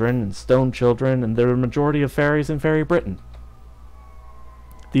Forest Children and Stone Children, and they're the majority of fairies in Fairy Britain.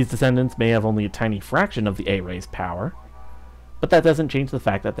 These descendants may have only a tiny fraction of the A-Ray's power, but that doesn't change the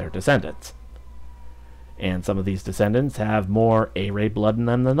fact that they're descendants. And some of these descendants have more A-Ray blood in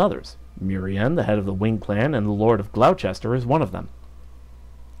them than others. Murian, the head of the Wing Clan and the Lord of Gloucester, is one of them.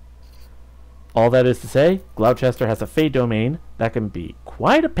 All that is to say, Gloucester has a FAE domain that can be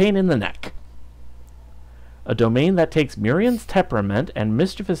quite a pain in the neck. A domain that takes Murian's temperament and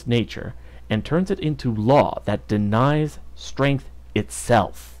mischievous nature and turns it into law that denies strength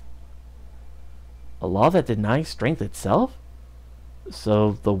itself. A law that denies strength itself?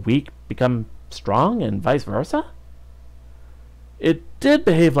 So the weak become strong and vice versa? It did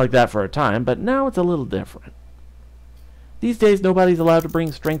behave like that for a time, but now it's a little different. These days nobody's allowed to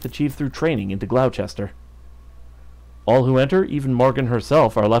bring strength achieved through training into Gloucester. All who enter, even Morgan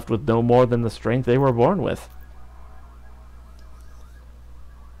herself, are left with no more than the strength they were born with.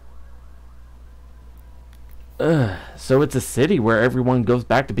 So it's a city where everyone goes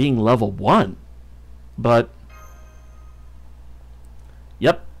back to being level 1. But...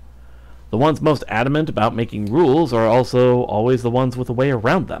 Yep. The ones most adamant about making rules are also always the ones with a way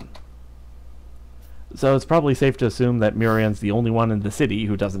around them. So it's probably safe to assume that Murian's the only one in the city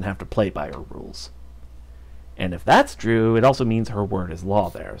who doesn't have to play by her rules. And if that's true, it also means her word is law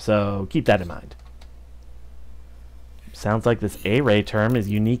there, so keep that in mind. Sounds like this A-Ray term is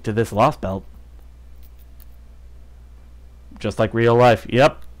unique to this Lost Belt. Just like real life,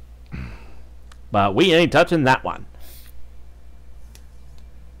 yep. But we ain't touching that one.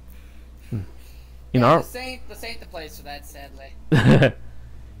 This ain't the place for that, sadly.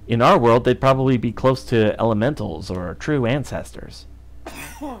 In our world, they'd probably be close to elementals or true ancestors.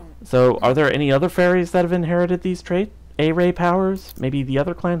 So, are there any other fairies that have inherited these traits? A-Ray powers? Maybe the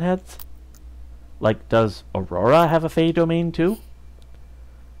other clan heads? Like, does Aurora have a FAE domain too?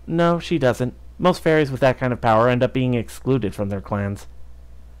 No, she doesn't. Most fairies with that kind of power end up being excluded from their clans.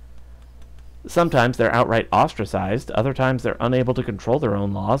 Sometimes they're outright ostracized, other times they're unable to control their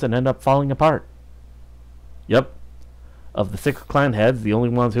own laws and end up falling apart. Yep. Of the 6 clan heads, the only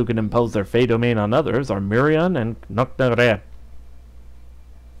ones who can impose their FAE domain on others are Murian and Noctere.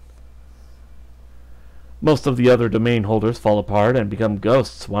 Most of the other domain holders fall apart and become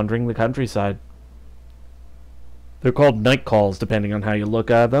ghosts wandering the countryside. They're called night calls, depending on how you look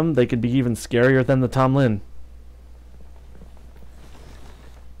at them. They can be even scarier than the Tomlin.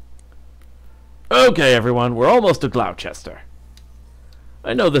 Okay, everyone, we're almost to Gloucester.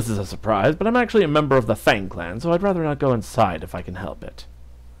 I know this is a surprise, but I'm actually a member of the Fang clan, so I'd rather not go inside if I can help it.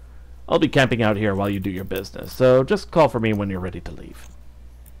 I'll be camping out here while you do your business, so just call for me when you're ready to leave.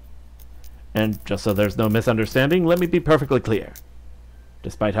 And just so there's no misunderstanding, let me be perfectly clear.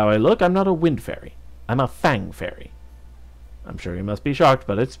 Despite how I look, I'm not a wind fairy. I'm a Fang fairy. I'm sure you must be shocked,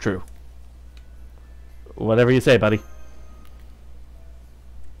 but it's true. Whatever you say, buddy.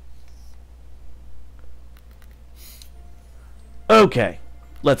 Okay,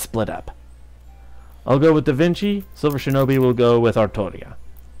 let's split up. I'll go with Da Vinci, Silver Shinobi will go with Artoria.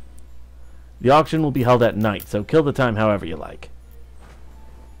 The auction will be held at night, so kill the time however you like.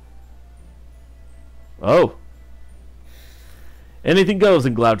 Oh. Anything goes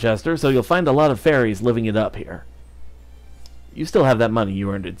in Gloucester, so you'll find a lot of fairies living it up here. You still have that money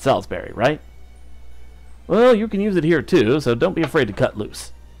you earned in Salisbury, right? Well, you can use it here too, so don't be afraid to cut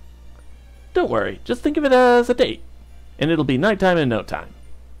loose. Don't worry, just think of it as a date, and it'll be nighttime in no time.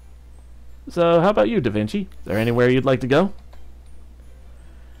 So, how about you, Da Vinci? Is there anywhere you'd like to go?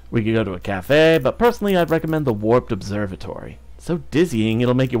 We could go to a cafe, but personally I'd recommend the Warped Observatory. It's so dizzying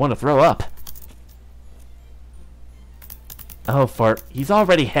it'll make you want to throw up. Oh, fart. He's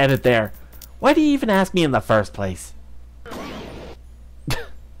already headed there. Why do you even ask me in the first place?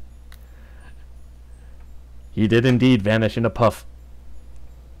 He did indeed vanish in a puff.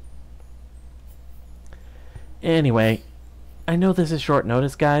 Anyway, I know this is short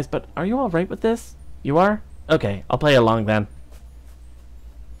notice, guys, but are you alright with this? You are? Okay, I'll play along then.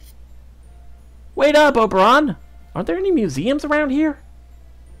 Wait up, Oberon! Aren't there any museums around here?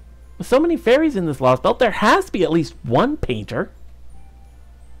 With so many fairies in this Lost Belt, there has to be at least one painter.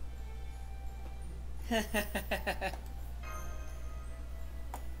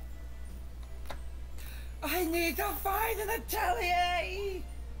 I need to find an atelier!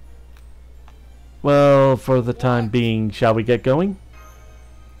 Well, for the time being, shall we get going?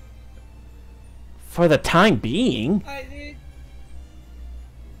 For the time being? I need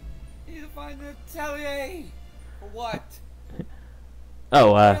to find an atelier! For what?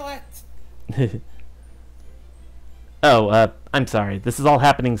 Oh, I'm sorry. This is all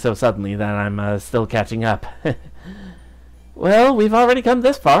happening so suddenly that I'm still catching up. Well, we've already come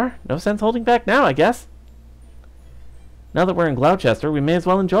this far. No sense holding back now, I guess. Now that we're in Gloucester, we may as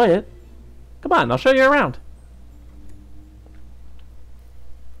well enjoy it. Come on, I'll show you around.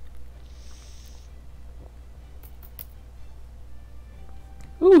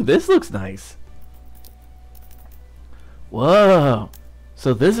 Ooh, this looks nice. Whoa.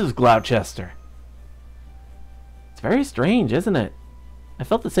 So this is Gloucester. It's very strange, isn't it? I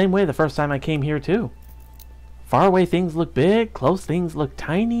felt the same way the first time I came here, too. Far away things look big, close things look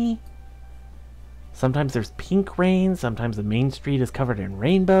tiny. Sometimes there's pink rain, sometimes the main street is covered in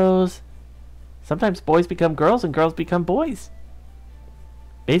rainbows. Sometimes boys become girls and girls become boys.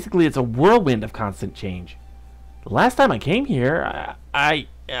 Basically, it's a whirlwind of constant change. The last time I came here, I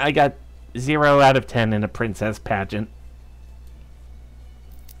got 0 out of 10 in a princess pageant.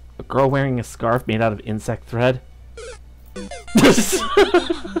 A girl wearing a scarf made out of insect thread.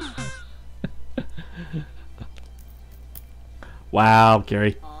 Wow,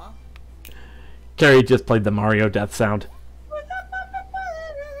 Carrie. Carrie just played the Mario death sound.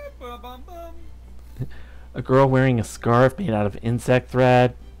 A girl wearing a scarf made out of insect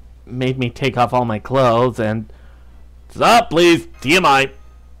thread made me take off all my clothes and... Stop, please! TMI!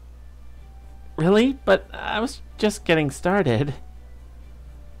 Really? But I was just getting started.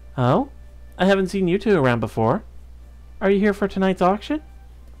 Oh? I haven't seen you two around before. Are you here for tonight's auction?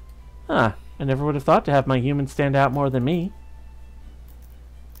 Huh. I never would have thought to have my humans stand out more than me.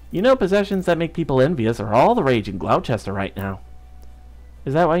 You know, possessions that make people envious are all the rage in Gloucester right now.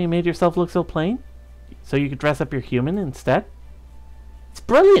 Is that why you made yourself look so plain? So you could dress up your human instead? It's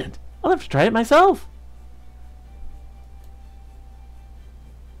brilliant! I'll have to try it myself!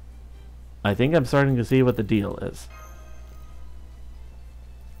 I think I'm starting to see what the deal is.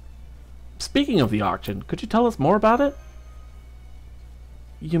 Speaking of the auction, could you tell us more about it?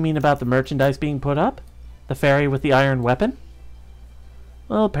 You mean about the merchandise being put up? The fairy with the iron weapon?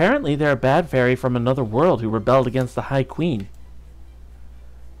 Well, apparently they're a bad fairy from another world who rebelled against the High Queen.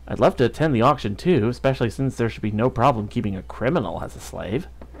 I'd love to attend the auction too, especially since there should be no problem keeping a criminal as a slave.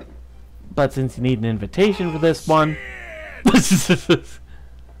 But since you need an invitation for this one...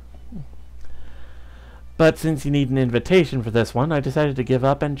 But since you need an invitation for this one, I decided to give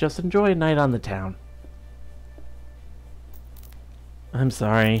up and just enjoy a night on the town. I'm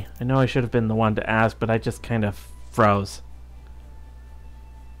sorry. I know I should have been the one to ask, but I just kind of froze.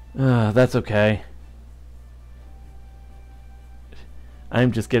 That's okay.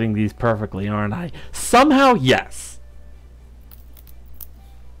 I'm just getting these perfectly, aren't I? Somehow, yes.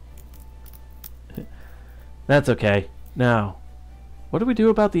 That's okay. Now, what do we do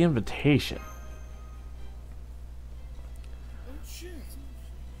about the invitation?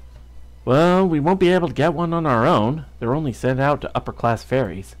 Well, we won't be able to get one on our own. They're only sent out to upper-class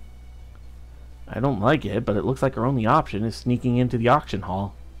fairies. I don't like it, but it looks like our only option is sneaking into the auction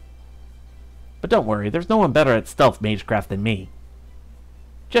hall. But don't worry, there's no one better at stealth magecraft than me.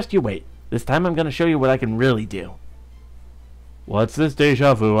 Just you wait. This time I'm going to show you what I can really do. What's this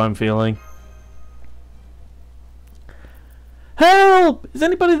deja vu I'm feeling? Help! Is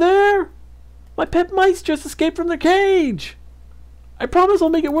anybody there? My pet mice just escaped from their cage! I promise I'll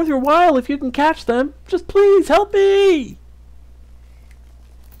make it worth your while if you can catch them. Just please help me!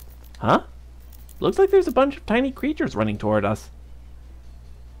 Huh? Looks like there's a bunch of tiny creatures running toward us.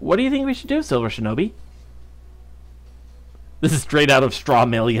 What do you think we should do, Silver Shinobi? This is straight out of Straw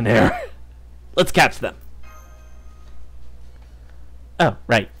Millionaire. Let's catch them. Oh,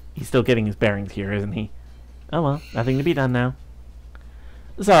 right. He's still getting his bearings here, isn't he? Oh well, nothing to be done now.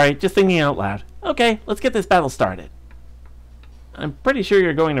 Sorry, just thinking out loud. Okay, let's get this battle started. I'm pretty sure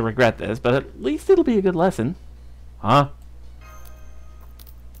you're going to regret this, but at least it'll be a good lesson. Huh?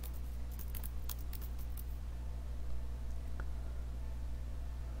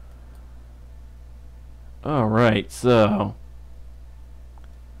 Alright, so...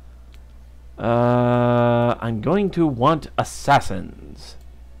 I'm going to want assassins.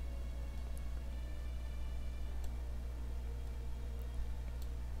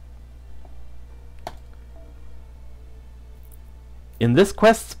 In this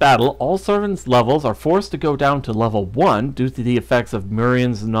quest's battle, all servants' levels are forced to go down to level 1 due to the effects of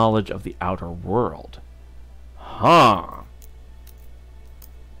Murian's knowledge of the outer world. Huh.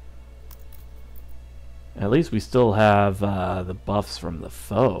 At least we still have the buffs from the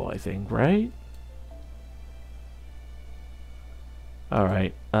foe, I think, right?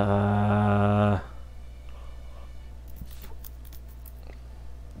 Alright, Oh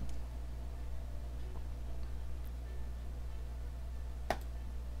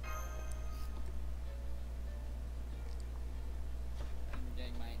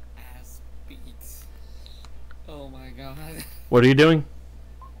my god. what are you doing?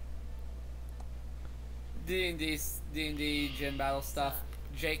 D&D gym battle stuff.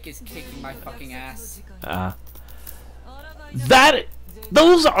 Jake is kicking my fucking ass.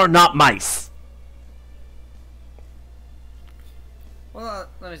 Those are not mice. Well,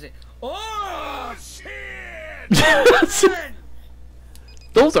 let me see. Oh shit!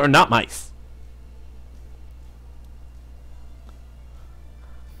 Those are not mice.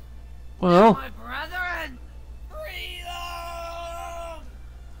 Well, My brethren, freedom!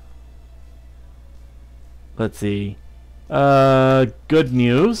 let's see. Good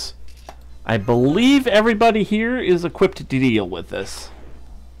news. I believe everybody here is equipped to deal with this.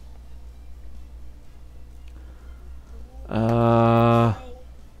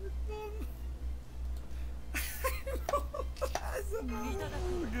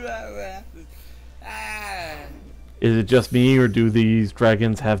 Is it just me, or do these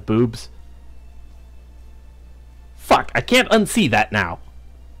dragons have boobs? Fuck, I can't unsee that now.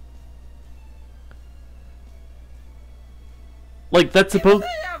 Like, that's supposed...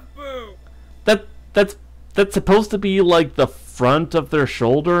 That's supposed to be, like, the front of their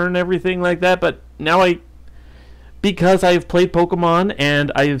shoulder and everything like that, but now because I've played Pokemon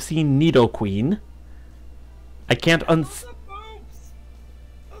and I have seen Nidoqueen, I can't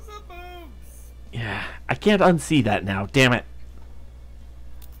Yeah, I can't unsee that now, damn it.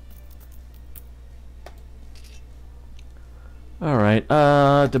 Alright,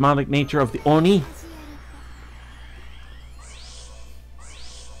 demonic nature of the Oni.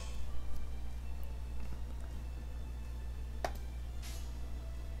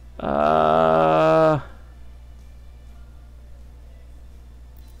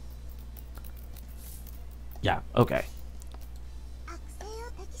 Yeah, okay.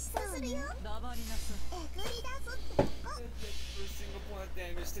 Single point of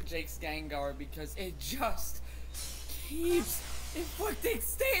damage to Jake's Gengar because it just keeps inflicting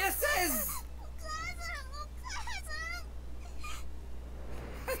statuses!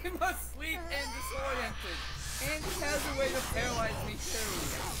 I must sleep and disoriented. And he has a way to paralyze me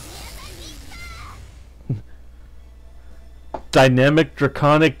too. Dynamic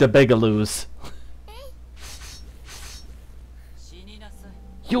Draconic Debegaloos.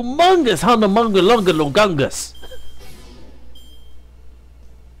 Humongous Hunamungalogungus.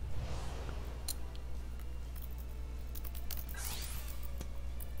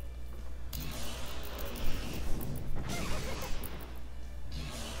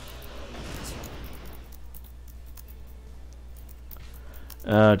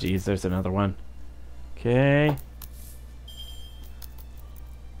 Oh, geez, there's another one. Okay.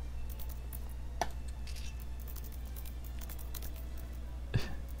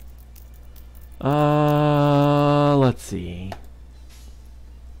 Let's see.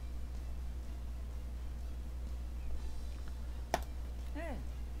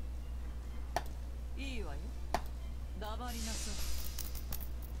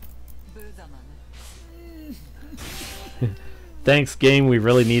 Thanks, game. We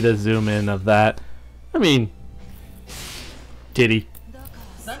really need a zoom in of that. I mean, titty.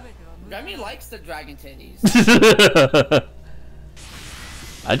 Remy likes the dragon titties.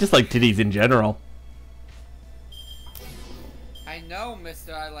 I just like titties in general. I know,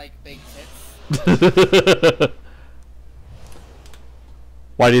 mister, I like big tits.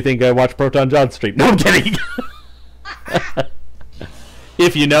 Why do you think I watch Proton John stream? No, I'm kidding.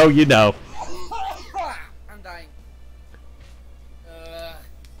 If you know, you know. I'm dying.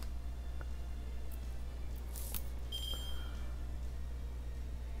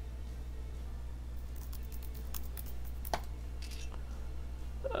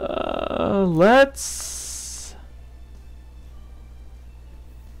 Let's...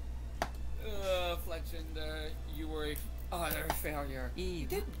 Fletchender, you were a utter failure. You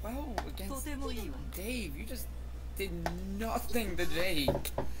did well against Dave. You just did nothing to Jake.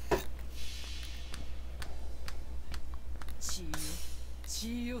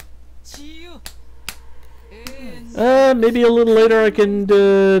 Maybe a little later I can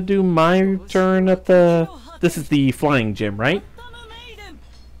do my turn at the... This is the flying gym, right?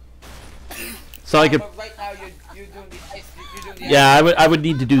 So I could... Right now you're doing the ice. You're doing the Yeah, I would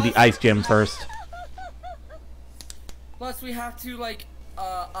need to do the ice gym first. Plus we have to like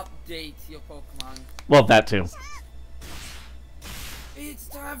update your Pokemon. Well, that too. It's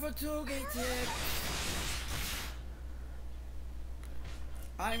time for Togetic.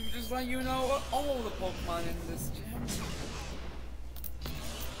 I'm just letting you know all the Pokemon in this gym.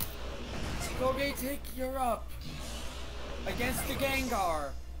 Togetic, you're up against the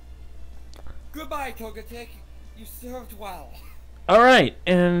Gengar. Goodbye, Togetic. You served well. Alright,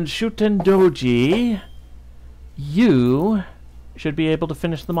 and Shuten Doji, you should be able to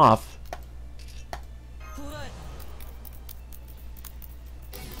finish them off.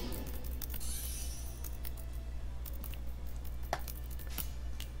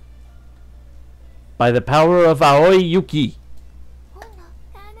 By the power of Aoi Yuki. So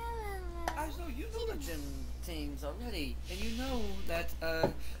you know the gym teams already, and you know that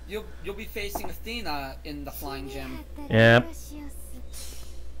you'll be facing Athena in the flying gym. Yep.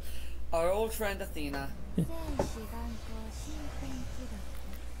 Our old friend Athena.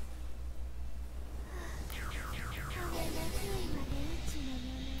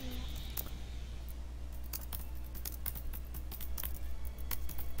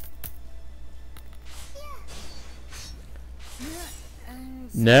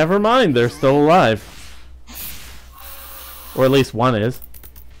 Never mind, they're still alive. Or at least one is.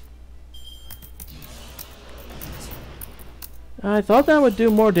 I thought that would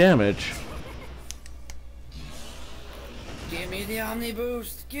do more damage. Give me the Omni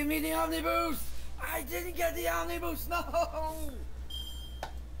Boost! Give me the Omni Boost! I didn't get the Omni Boost! No!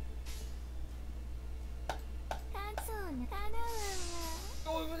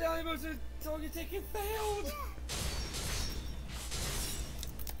 Going for the Omni Boost, target taking failed!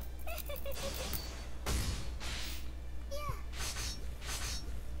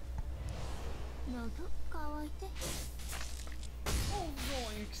 Oh,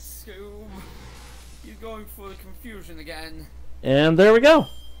 going Scoob. You're going for the confusion again. And there we go.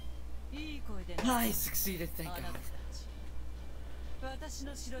 I succeeded, thank God.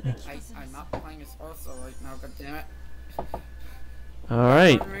 I'm not playing as Ursa right now, goddammit.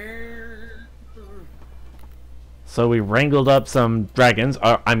 Alright. So we wrangled up some dragons,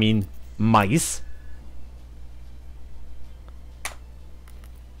 I mean mice.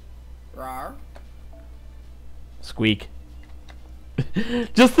 Rawr. Squeak.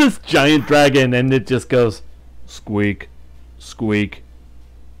 Just this giant dragon, and it just goes squeak, squeak.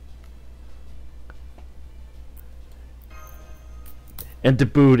 And to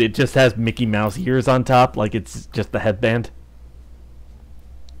boot, it just has Mickey Mouse ears on top, like it's just the headband.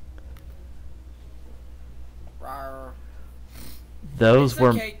 Rawr. Those It's were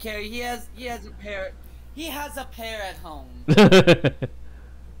okay, Carrie. He has a pair. He has a pair at home.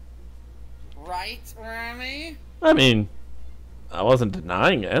 Right, Rami? I mean, I wasn't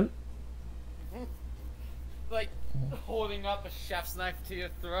denying it. Like holding up a chef's knife to your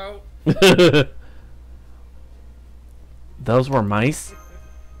throat. Those were mice.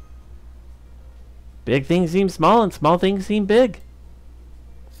 Big things seem small and small things seem big.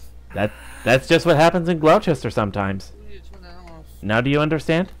 That's just what happens in Gloucester sometimes. Now do you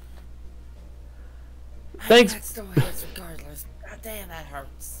understand? Thanks. That still hurts regardless. God damn, that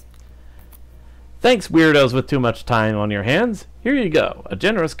hurts. Thanks, weirdos with too much time on your hands. Here you go, a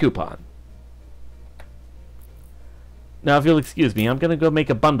generous coupon. Now, if you'll excuse me, I'm gonna go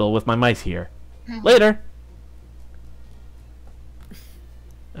make a bundle with my mice here. Later.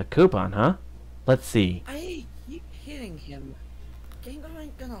 A coupon, huh? Let's see. I keep hitting him. Game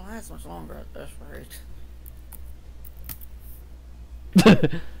ain't gonna last much longer at this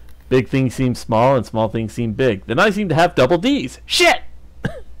rate. Big things seem small and small things seem big. Then I seem to have double D's. Shit!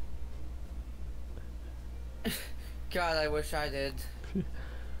 God, I wish I did.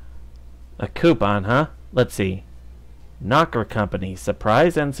 A coupon, huh? Let's see. Knocker Company,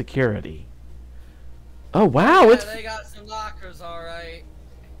 Surprise and Security. Oh, wow, Yeah, it's... they got some knockers, alright.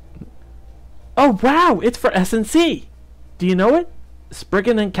 Oh, wow, it's for S&C. Do you know it?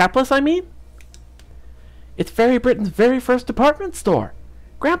 Spriggan and Capless, I mean? It's Fairy Britain's very first department store.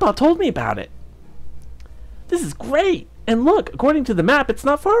 Grandpa told me about it. This is great. And look, according to the map, it's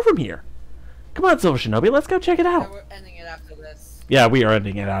not far from here. Come on, Silver Shinobi, let's go check it out. Yeah, we're ending it after this. Yeah, we are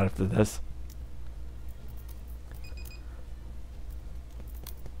ending it out after this.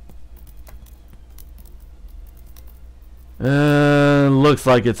 Looks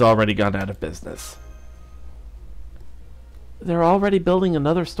like it's already gone out of business. They're already building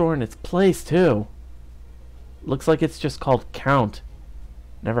another store in its place, too. Looks like it's just called Count.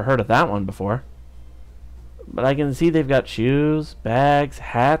 Never heard of that one before. But I can see they've got shoes, bags,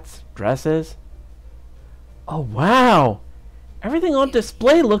 hats, dresses. Oh, wow! Everything on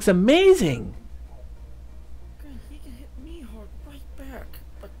display looks amazing! He can hit me hard right back,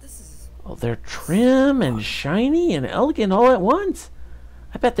 but this is... Oh, they're trim and shiny and elegant all at once.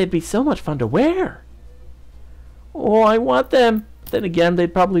 I bet they'd be so much fun to wear. Oh, I want them. Then again,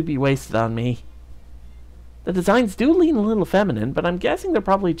 they'd probably be wasted on me. The designs do lean a little feminine, but I'm guessing they're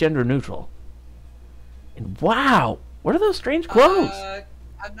probably gender neutral. And wow, what are those strange clothes?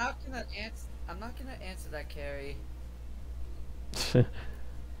 I'm not gonna answer that, Carrie.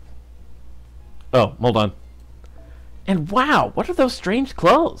 Oh, hold on. And wow, what are those strange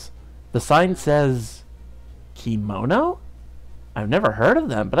clothes? The sign says kimono? I've never heard of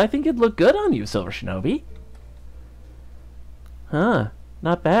them, but I think it'd look good on you, Silver Shinobi. Huh,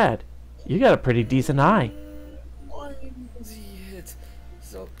 not bad. You got a pretty decent eye. Why does he hit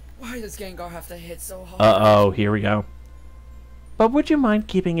so? Why does Gengar have to hit so hard? Uh-oh, here we go. But would you mind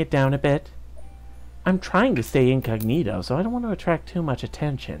keeping it down a bit? I'm trying to stay incognito, so I don't want to attract too much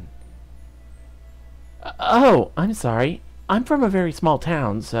attention. Oh, I'm sorry. I'm from a very small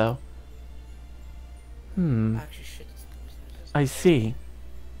town, so... Actually, shit. I see.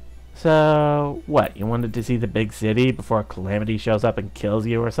 So, what? You wanted to see the big city before a calamity shows up and kills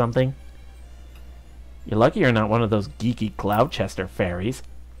you or something? You're lucky you're not one of those geeky Gloucester fairies.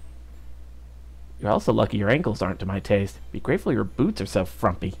 You're also lucky your ankles aren't to my taste. Be grateful your boots are so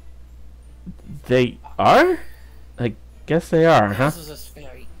frumpy. They are? I guess they are, huh? This is just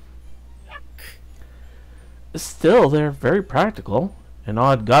very... Still, they're very practical. An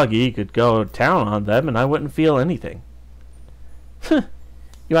odd Goggy could go to town on them and I wouldn't feel anything.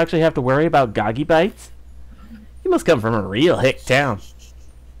 You actually have to worry about Goggy bites? You must come from a real hick town.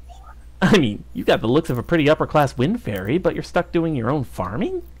 I mean, you got the looks of a pretty upper-class wind fairy, but you're stuck doing your own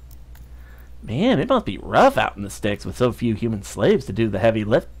farming? Man, it must be rough out in the sticks with so few human slaves to do the heavy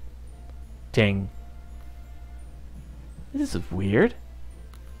lifting. This is weird.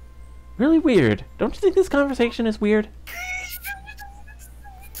 Really weird. Don't you think this conversation is weird?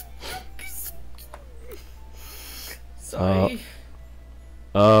 Sorry.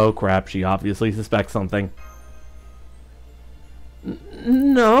 Oh crap, she obviously suspects something.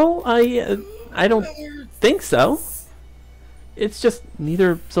 No, I don't think so. It's just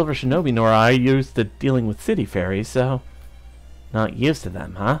neither Silver Shinobi nor I used to dealing with city fairies, so... Not used to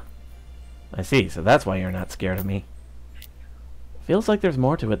them, huh? I see, so that's why you're not scared of me. Feels like there's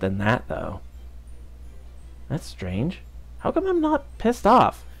more to it than that, though. That's strange. How come I'm not pissed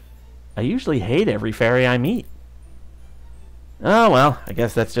off? I usually hate every fairy I meet. Oh well, I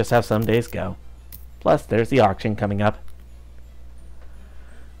guess that's just how some days go. Plus, there's the auction coming up.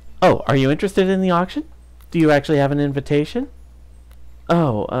 Oh, are you interested in the auction? Do you actually have an invitation?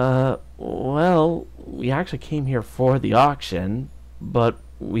 Oh, well, we actually came here for the auction, but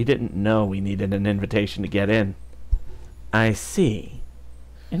we didn't know we needed an invitation to get in. I see.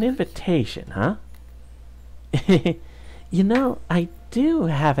 An invitation, huh? You know, I do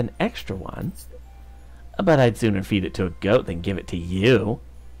have an extra one, but I'd sooner feed it to a goat than give it to you.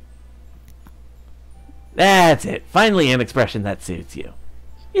 That's it. Finally an expression that suits you.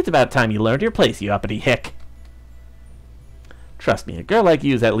 It's about time you learned your place, you uppity hick. Trust me, a girl like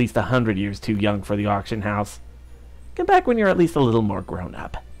you is at least 100 years too young for the auction house. Come back when you're at least a little more grown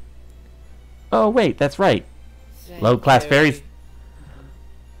up. Oh wait, that's right. Low-class fairies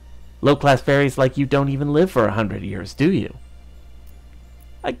like you don't even live for 100 years, do you?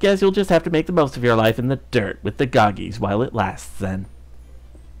 I guess you'll just have to make the most of your life in the dirt with the Goggies while it lasts, then.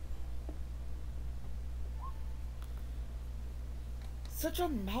 Such a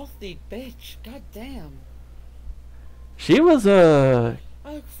mouthy bitch. God damn. She was, I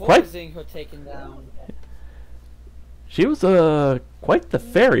look forward quite... to seeing her taken down. She was, quite the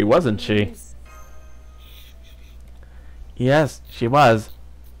fairy, wasn't she? Yes, she was.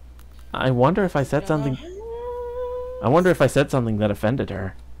 I wonder if I said something... I wonder if I said something that offended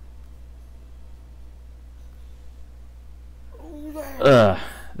her. Ugh.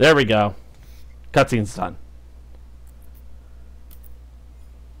 There we go. Cutscene's done.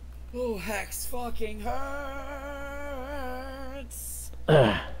 Oh, Hex fucking hurts.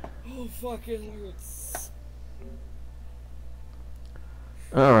 Ugh. Oh, fucking hurts.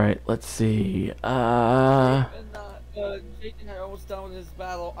 Alright, let's see. Jake and I are almost done with this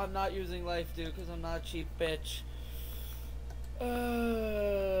battle. I'm not using life, dude, because I'm not a cheap bitch.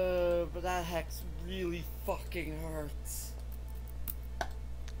 But that Hex really fucking hurts.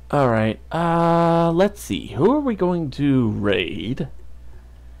 Alright, let's see. Who are we going to raid?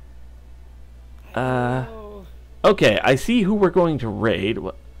 Okay, I see who we're going to raid.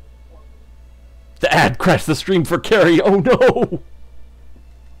 The ad crashed the stream for Carrie. Oh no!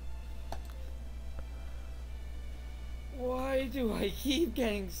 Why do I keep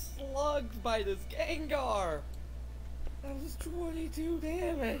getting slugged by this Gengar? That was 22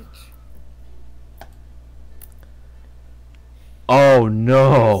 damage. Oh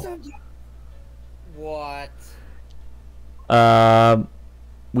no! What?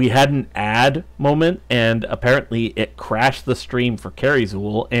 We had an ad moment, and apparently it crashed the stream for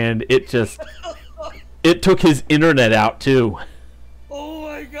Carrie'swool, and it just... it took his internet out, too. Oh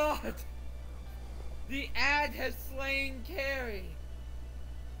my god! The ad has slain Carrie!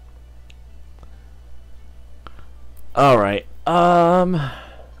 Alright, Oh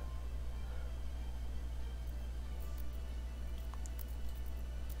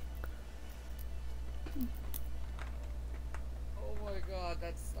my god,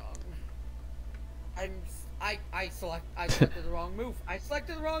 that stung. I selected the wrong move. I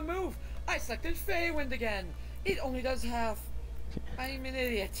selected the wrong move. I selected FAE Wind again. It only does half. I'm an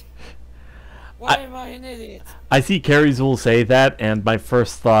idiot. Why am I an idiot? I see Carries will say that, and my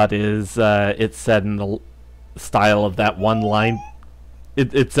first thought is it's said in the style of that one line.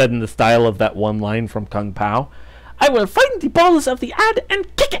 It's said in the style of that one line from Kung Pao. I will find the balls of the ad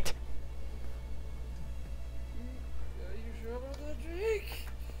and kick it. Are you sure about that, Drake?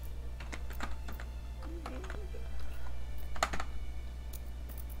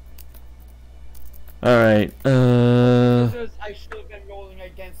 Alright, I should have been rolling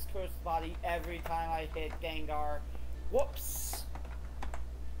against Cursed Body every time I hit Gengar. Whoops.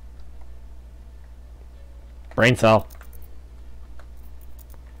 Brain cell.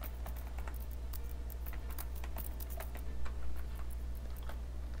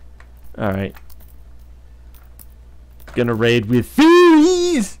 Alright. Gonna raid with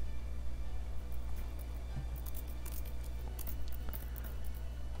Furies!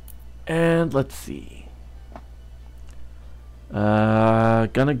 And let's see.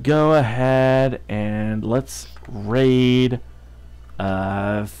 Gonna go ahead and let's raid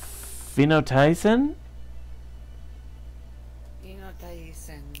Phenotyson?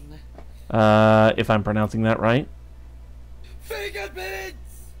 If I'm pronouncing that right. Fairy Godparents!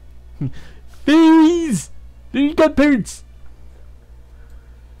 Fairies! Fairy Godparents!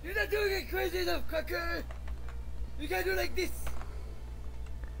 You're not doing it crazy enough, Cracker! You gotta do it like this!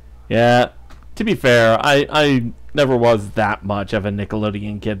 Yeah, to be fair, I never was that much of a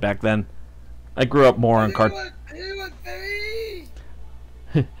Nickelodeon kid back then. I grew up more on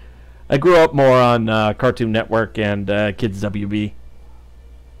Cartoon Network and Kids WB.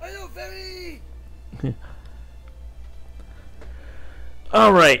 I know, Fairy!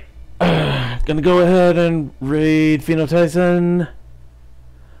 Alright. Gonna go ahead and raid Phenotyson.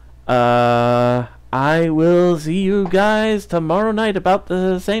 I will see you guys tomorrow night about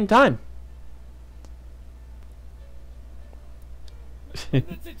the same time. It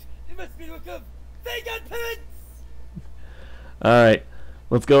must be look up. They got parents! Alright.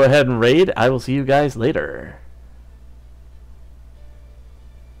 Let's go ahead and raid. I will see you guys later.